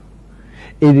love.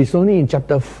 It is only in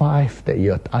chapter 5 that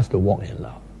you are asked to walk in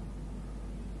love.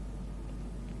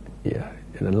 Yeah,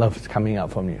 the love is coming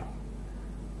out from you.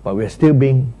 But we are still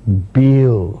being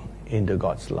built into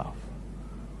God's love.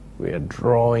 We are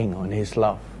drawing on His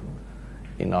love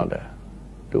in order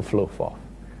to flow forth.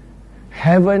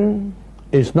 Heaven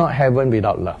is not heaven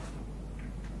without love.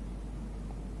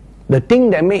 The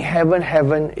thing that makes heaven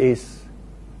heaven is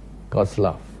God's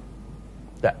love.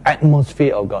 The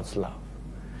atmosphere of God's love.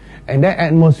 And that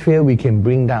atmosphere we can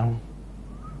bring down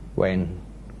when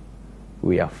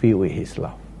we are filled with His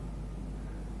love.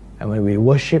 And when we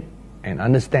worship and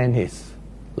understand His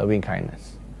loving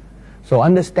kindness. So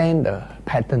understand the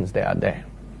patterns that are there.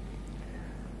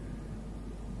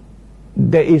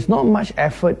 There is not much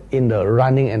effort in the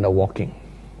running and the walking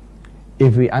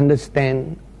if we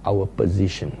understand our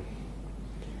position.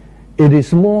 It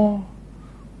is more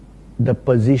the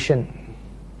position.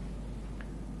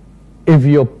 If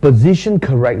you're positioned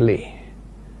correctly,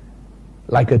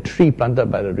 like a tree planted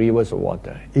by the rivers of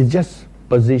water, it's just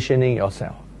positioning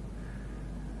yourself.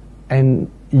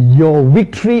 And your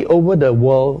victory over the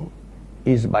world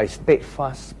is by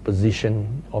steadfast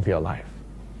position of your life.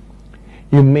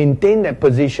 You maintain that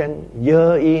position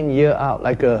year in, year out,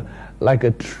 like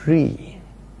a tree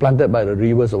planted by the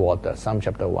rivers of water, Psalm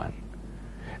chapter 1.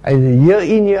 And year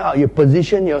in, year out, you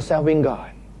position yourself in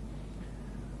God.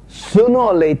 Sooner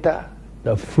or later,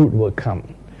 the fruit will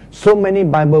come. So many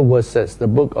Bible verses, the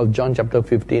book of John chapter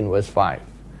 15, verse 5.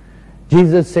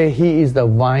 Jesus said, He is the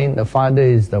vine, the Father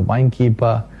is the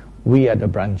winekeeper, we are the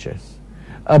branches.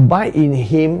 Abide in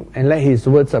Him and let His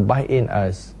words abide in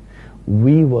us.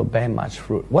 We will bear much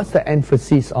fruit. What's the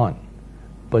emphasis on?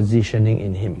 Positioning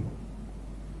in Him.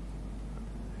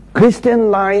 Christian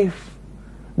life,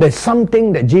 there's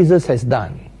something that Jesus has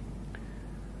done.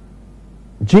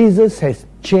 Jesus has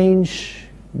changed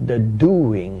the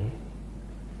doing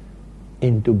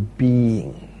into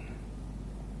being.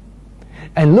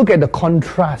 And look at the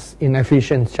contrast in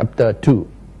Ephesians chapter 2.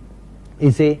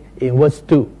 He says in verse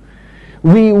 2,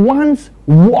 we once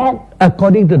walked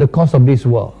according to the course of this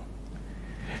world.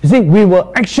 You see, we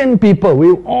were action people.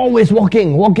 We were always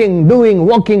walking, doing,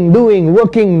 working, doing.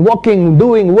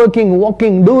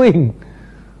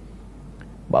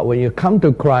 But when you come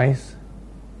to Christ,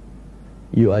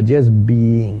 you are just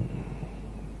being.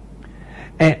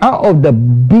 And out of the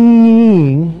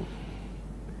being,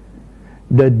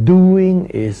 the doing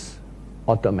is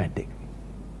automatic.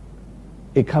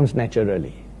 It comes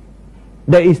naturally.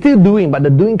 There is still doing, but the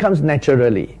doing comes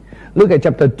naturally. Look at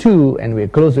chapter 2, and we're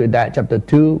close with that. Chapter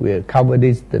 2, we'll cover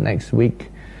this the next week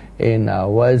in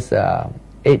verse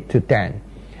 8 to 10.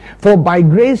 For by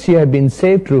grace you have been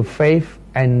saved through faith,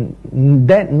 and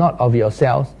that not of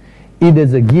yourselves. It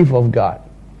is a gift of God.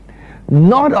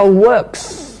 Not of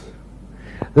works,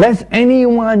 lest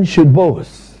anyone should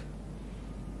boast.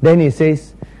 Then he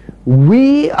says,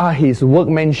 we are his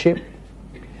workmanship,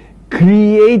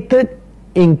 created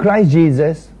in Christ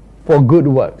Jesus for good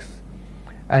works.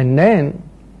 And then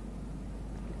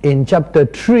in chapter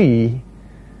 3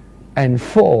 and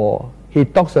 4, he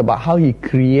talks about how he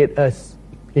created us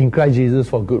in Christ Jesus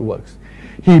for good works.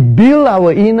 He built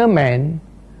our inner man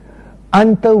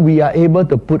until we are able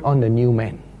to put on the new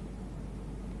man.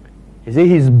 You see,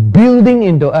 he's building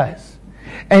into us.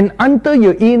 And until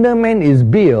your inner man is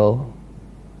built,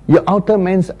 your outer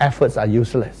man's efforts are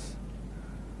useless.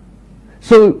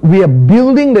 So we are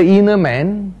building the inner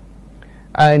man,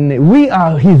 and we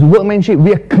are his workmanship.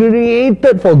 We are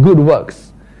created for good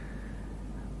works,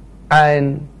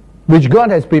 and which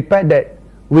God has prepared that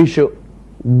we should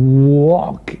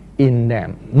walk in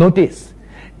them. Notice,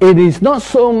 it is not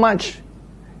so much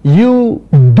you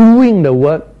doing the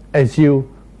work as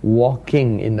you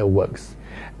walking in the works.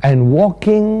 And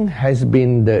walking has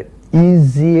been the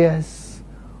easiest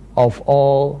of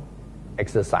all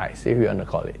exercise, if you want to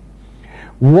call it.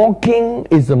 Walking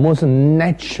is the most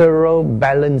natural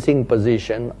balancing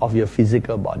position of your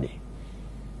physical body.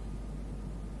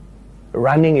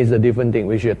 Running is a different thing,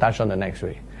 which we'll touch on the next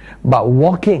week. But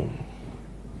walking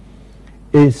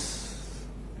is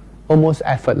almost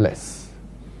effortless.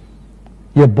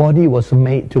 Your body was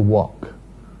made to walk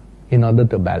in order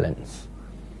to balance.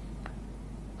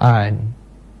 And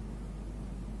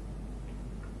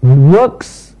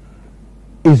works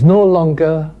is no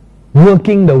longer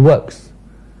working the works,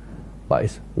 but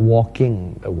it's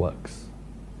walking the works.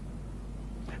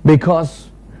 Because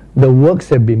the works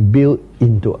have been built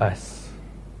into us.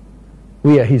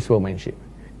 We are his workmanship,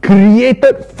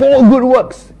 created for good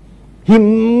works. He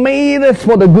made us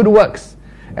for the good works,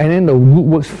 and then the good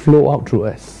works flow out through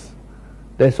us.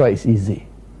 That's why it's easy.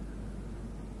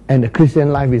 And the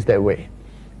Christian life is that way.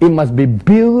 It must be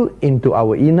built into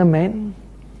our inner man,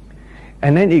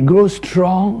 and then it grows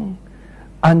strong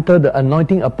until the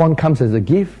anointing upon comes as a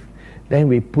gift. Then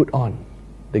we put on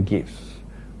the gifts.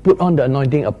 Put on the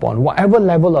anointing upon. Whatever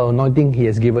level of anointing he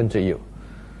has given to you.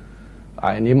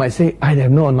 And you might say, I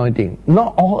have no anointing.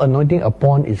 Not all anointing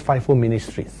upon is fivefold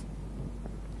ministries.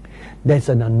 There's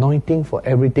an anointing for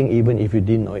everything, even if you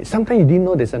didn't know it. Sometimes you didn't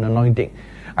know there's an anointing.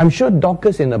 I'm sure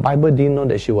Dorcas in the Bible didn't know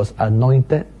that she was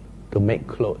anointed to make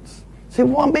clothes. Say,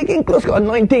 wow, making clothes got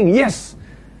anointing. Yes.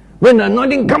 When the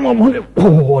anointing come upon you,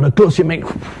 oh, the clothes you make.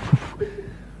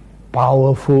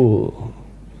 Powerful.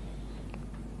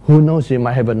 Who knows, you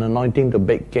might have an anointing to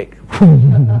bake cake.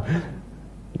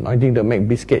 Anointing to make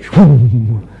biscuits.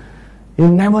 You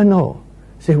never know.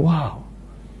 Say, wow,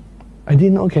 I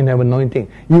didn't know can have anointing.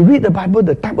 You read the Bible,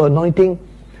 the type of anointing,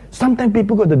 sometimes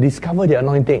people got to discover the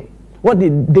anointing. What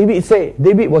did David say?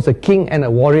 David was a king and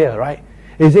a warrior, right?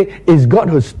 He said, it's God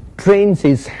who trains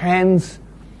his hands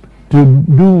to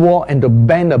do war and to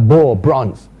bend a bow of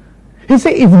bronze. He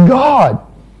said, it's God.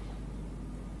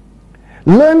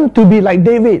 Learn to be like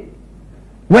David.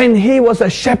 When he was a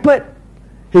shepherd,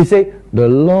 he said, the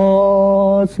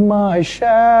Lord's my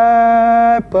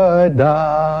shepherd.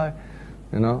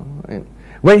 You know,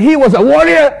 when he was a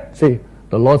warrior, say,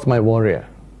 the Lord's my warrior.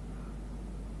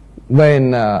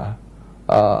 When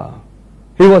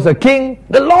he was a king,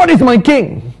 the Lord is my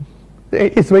king.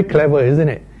 It's very clever, isn't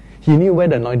it? He knew where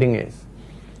the anointing is.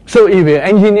 So if you're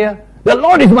an engineer, the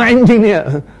Lord is my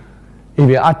engineer. If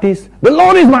you're an artist, the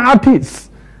Lord is my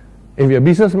artist. If you're a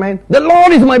businessman, the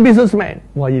Lord is my businessman.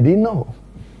 Well, you didn't know.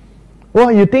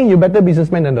 Well, you think you're better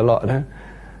businessman than the Lord, huh?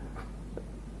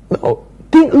 No.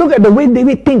 Look at the way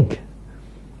David think.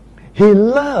 He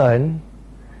learned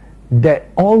that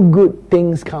all good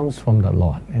things comes from the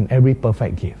Lord and every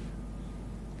perfect gift.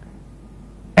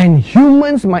 And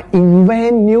humans might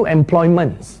invent new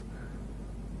employments,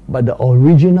 but the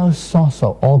original source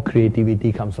of all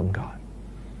creativity comes from God.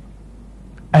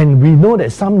 And we know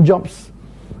that some jobs,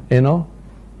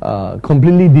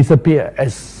 completely disappear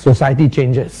as society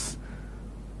changes.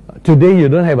 Today you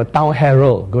don't have a town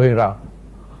herald going around.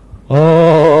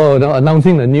 Oh, no,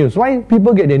 announcing the news. Why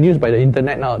people get their news by the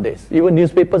internet nowadays? Even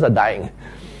newspapers are dying.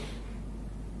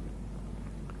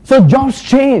 So jobs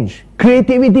change.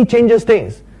 Creativity changes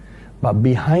things. But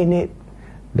behind it,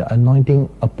 the anointing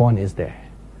upon is there.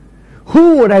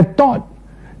 Who would have thought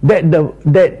that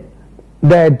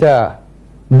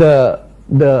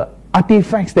the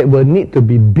artifacts that will need to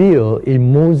be built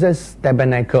in Moses'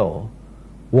 tabernacle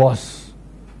was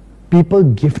people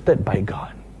gifted by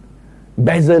God?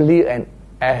 Bezalel and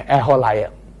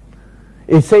Aholiab.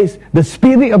 It says the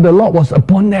Spirit of the Lord was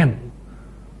upon them.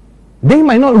 They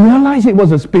might not realize it was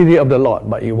the Spirit of the Lord,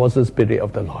 but it was the Spirit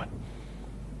of the Lord.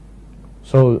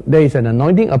 So there is an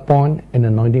anointing upon and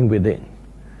anointing within.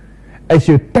 As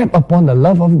you tap upon the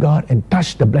love of God and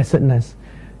touch the blessedness,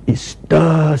 it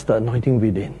stirs the anointing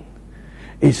within.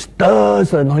 It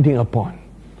stirs the anointing upon.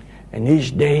 And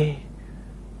each day,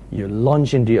 you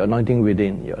launch into your anointing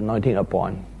within, your anointing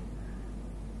upon.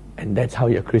 And that's how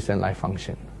your Christian life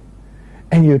functions.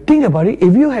 And you think about it,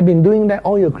 if you have been doing that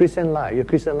all your Christian life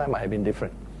might have been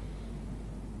different.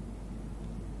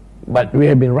 But we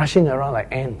have been rushing around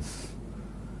like ants.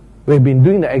 We've been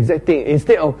doing the exact thing.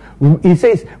 Instead of, it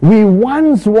says, we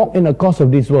once walked in the course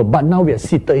of this world, but now we are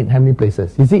seated in heavenly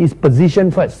places. You see, it's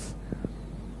position first.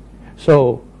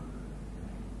 So,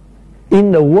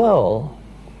 in the world,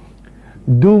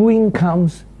 doing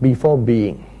comes before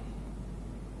being.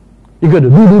 You got to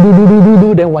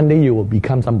do, then one day you will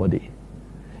become somebody.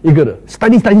 You got to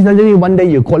study, one day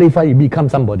you qualify, you become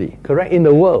somebody. Correct? In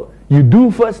the world, you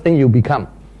do first, then you become.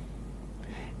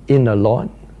 In the Lord,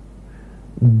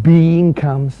 being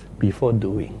comes before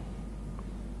doing.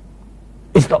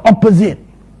 It's the opposite.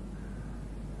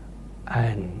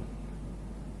 And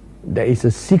there is a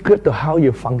secret to how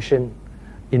you function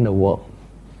in the world.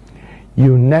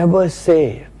 You never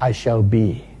say, I shall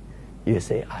be. You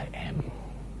say, I am.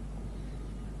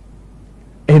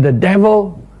 If the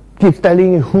devil keeps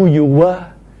telling you who you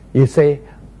were, you say,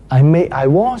 I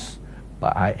was,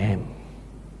 but I am.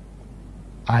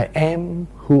 I am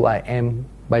who I am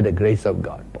by the grace of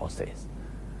God, Paul says.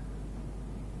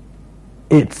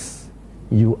 It's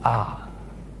you are.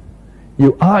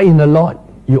 You are in the Lord.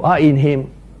 You are in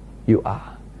Him. You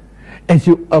are. As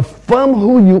you affirm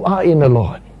who you are in the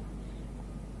Lord,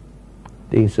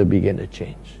 things will begin to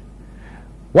change.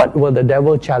 What will the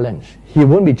devil challenge? He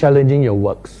won't be challenging your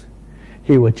works.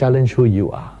 He will challenge who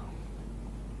you are.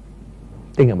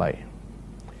 Think about it.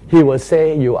 He will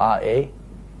say you are a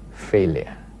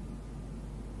failure,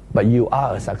 but you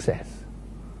are a success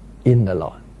in the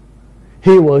Lord.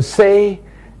 He will say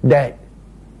that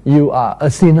you are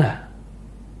a sinner,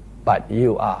 but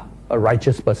you are a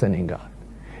righteous person in God.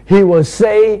 He will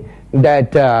say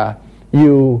that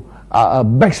you are a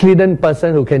backslidden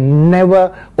person who can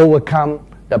never overcome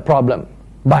the problem,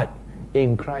 but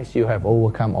in Christ you have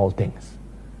overcome all things.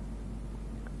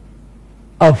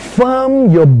 Affirm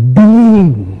your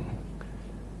being,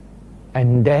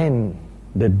 and then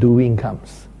the doing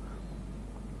comes.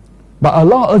 But a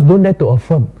lot of us don't dare to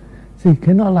affirm. See,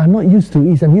 cannot, I'm not used to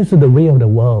it. I'm used to the way of the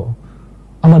world.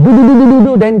 I'm a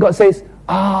do. Then God says,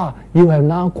 you have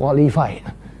now qualified.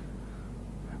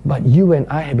 But you and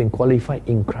I have been qualified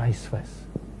in Christ first.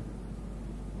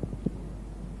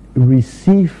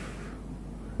 Receive,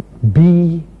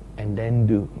 be, and then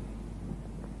do.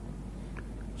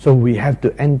 So we have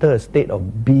to enter a state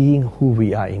of being who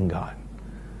we are in God.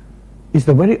 It's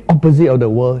the very opposite of the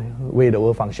way the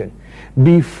world functions.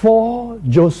 Before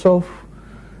Joseph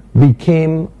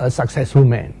became a successful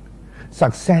man,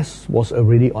 success was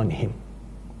already on him.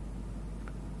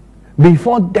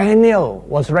 Before Daniel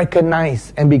was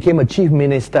recognized and became a chief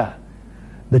minister,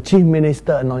 the chief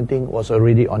minister anointing was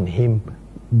already on him,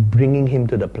 bringing him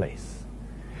to the place.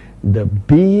 The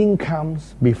being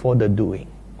comes before the doing.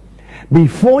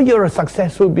 Before you're a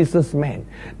successful businessman,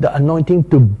 the anointing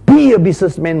to be a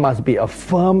businessman must be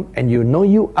affirmed, and you know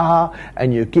you are,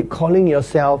 and you keep calling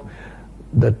yourself,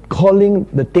 calling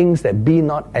the things that be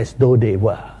not as though they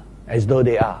were, as though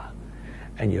they are.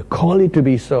 And you call it to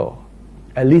be so,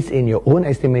 at least in your own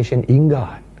estimation in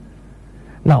God.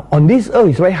 Now, on this earth,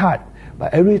 it's very hard,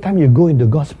 but every time you go into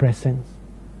God's presence,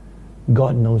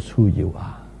 God knows who you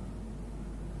are.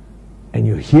 And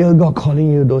you hear God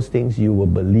calling you those things, you will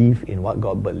believe in what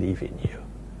God believes in you.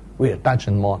 We'll touch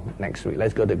on more next week.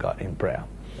 Let's go to God in prayer.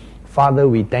 Father,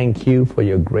 we thank you for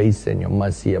your grace and your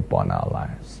mercy upon our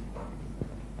lives.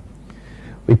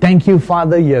 We thank you,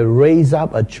 Father, you raise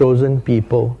up a chosen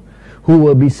people who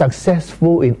will be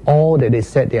successful in all that they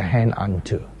set their hand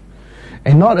unto.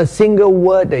 And not a single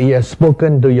word that you have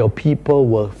spoken to your people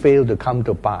will fail to come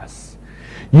to pass.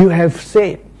 You have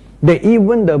said that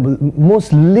even the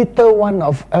most little one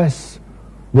of us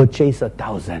will chase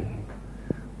 1,000.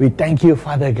 We thank you,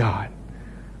 Father God,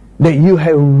 that you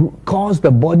have caused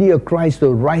the body of Christ to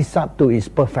rise up to its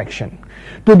perfection,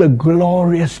 to the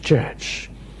glorious church.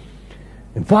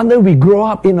 And Father, we grow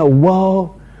up in a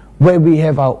world where we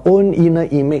have our own inner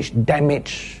image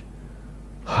damaged,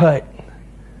 hurt,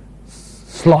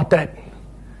 slaughtered,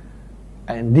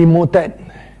 and demoted,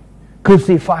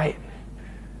 crucified,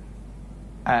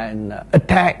 and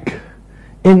attacked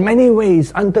in many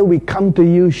ways until we come to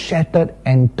you shattered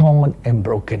and torn and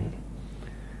broken.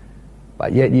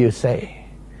 But yet you say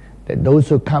that those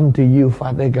who come to you,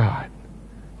 Father God,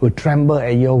 who tremble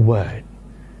at your word,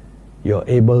 you're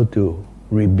able to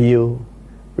rebuild,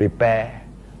 repair,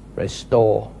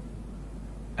 restore,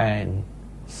 and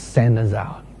send us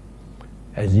out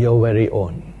as your very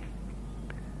own.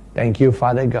 Thank you,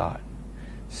 Father God.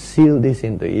 Seal this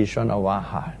into each one of our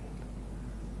heart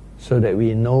so that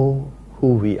we know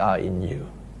who we are in you.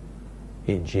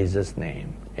 In Jesus'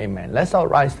 name, amen. Let's all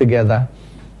rise together.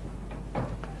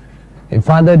 And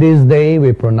Father, this day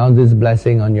we pronounce this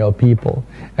blessing on your people.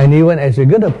 And even as you're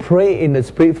going to pray in the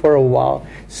Spirit for a while,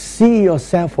 see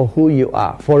yourself for who you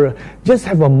are. Just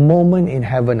have a moment in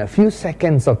heaven, a few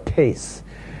seconds of taste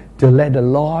to let the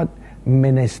Lord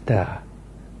minister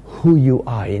who you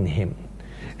are in Him.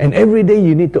 And every day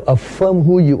you need to affirm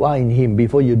who you are in Him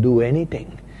before you do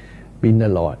anything. Be in the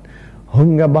Lord.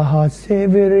 Hunga baha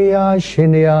seviria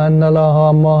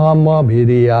shinianala mahama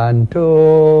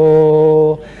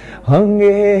birianto.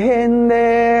 Hange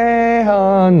hende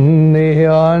hanne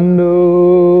anu.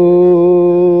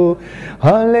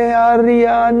 Hale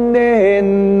ariande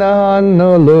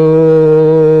nanolo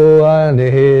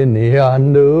ane ni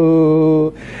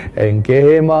anu.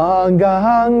 Enke manga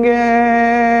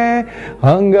hange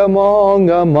hanga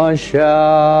monga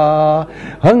masha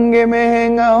hange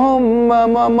mehenga homma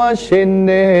mama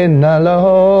shinde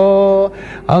nalo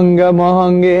hanga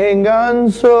mohange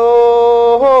ganso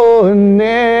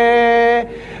ne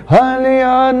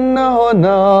halianna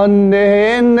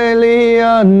honane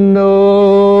neliano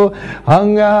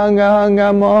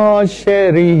hanga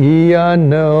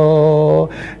mosheriano.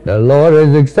 The Lord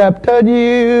has accepted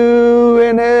you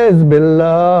in His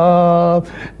beloved.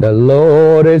 The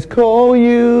Lord has called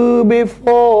you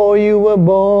before you were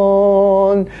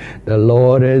born. The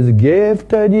Lord has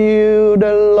gifted you.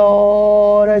 The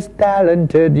Lord has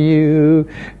talented you,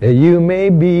 that you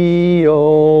may be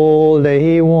all that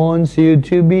He wants you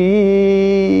to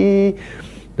be.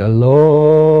 The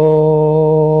Lord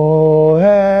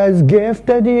has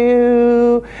gifted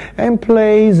you and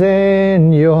placed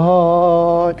in your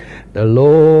heart. The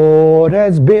Lord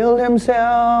has built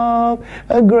Himself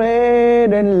a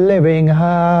great and living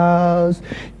house.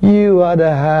 You are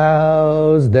the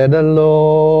house that the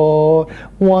Lord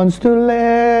wants to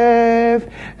live,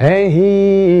 and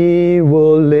He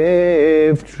will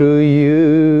live through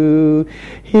you.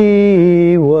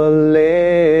 He will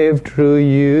live through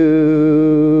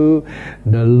you.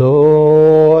 The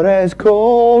Lord has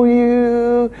called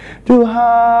you to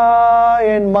high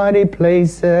and mighty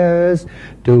places,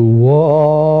 to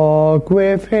walk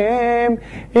with Him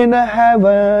in a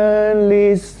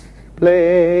heavenly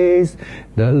place.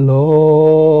 The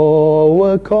Lord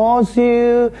will cause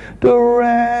you to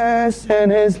rest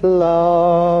in His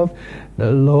love.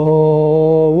 The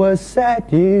Lord will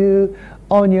set you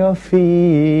on your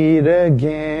feet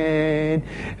again,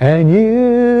 and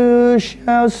you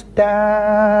shall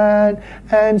stand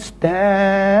and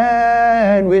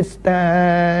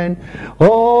withstand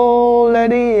all that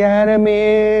the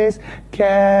enemies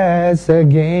cast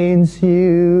against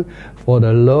you. For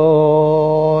the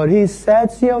Lord, He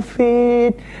sets your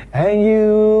feet, and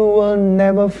you will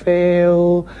never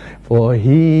fail. For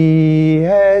He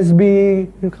has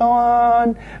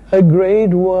begun a great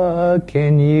work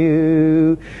in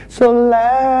you. So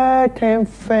let Him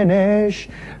finish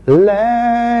the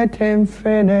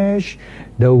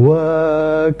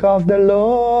work of the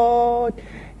Lord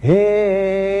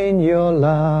in your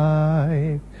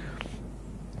life.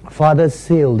 Father,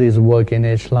 seal this work in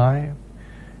each life.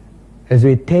 As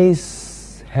we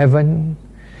taste heaven,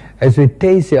 as we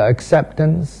taste your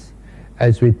acceptance,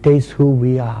 as we taste who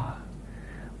we are,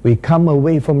 we come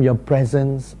away from your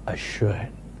presence assured,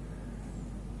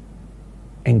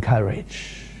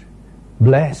 encouraged,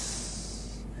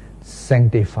 blessed,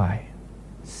 sanctified,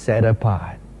 set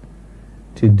apart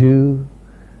to do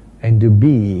and to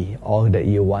be all that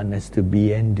you want us to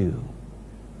be and do.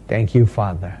 Thank you,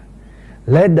 Father.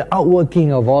 Let the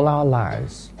outworking of all our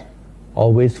lives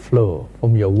always flow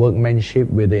from your workmanship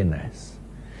within us.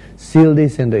 Seal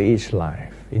this into each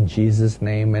life. In Jesus'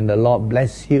 name, and the Lord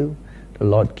bless you. The The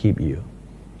Lord keep you.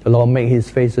 The Lord make His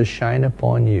face to shine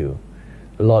upon you.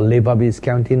 The Lord lift up His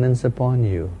countenance upon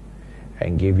you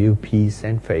and give you peace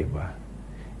and favor.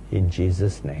 In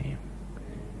Jesus' name.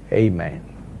 Amen.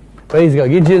 Praise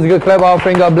God. Give Jesus a good clap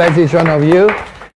offering. God bless each one of you.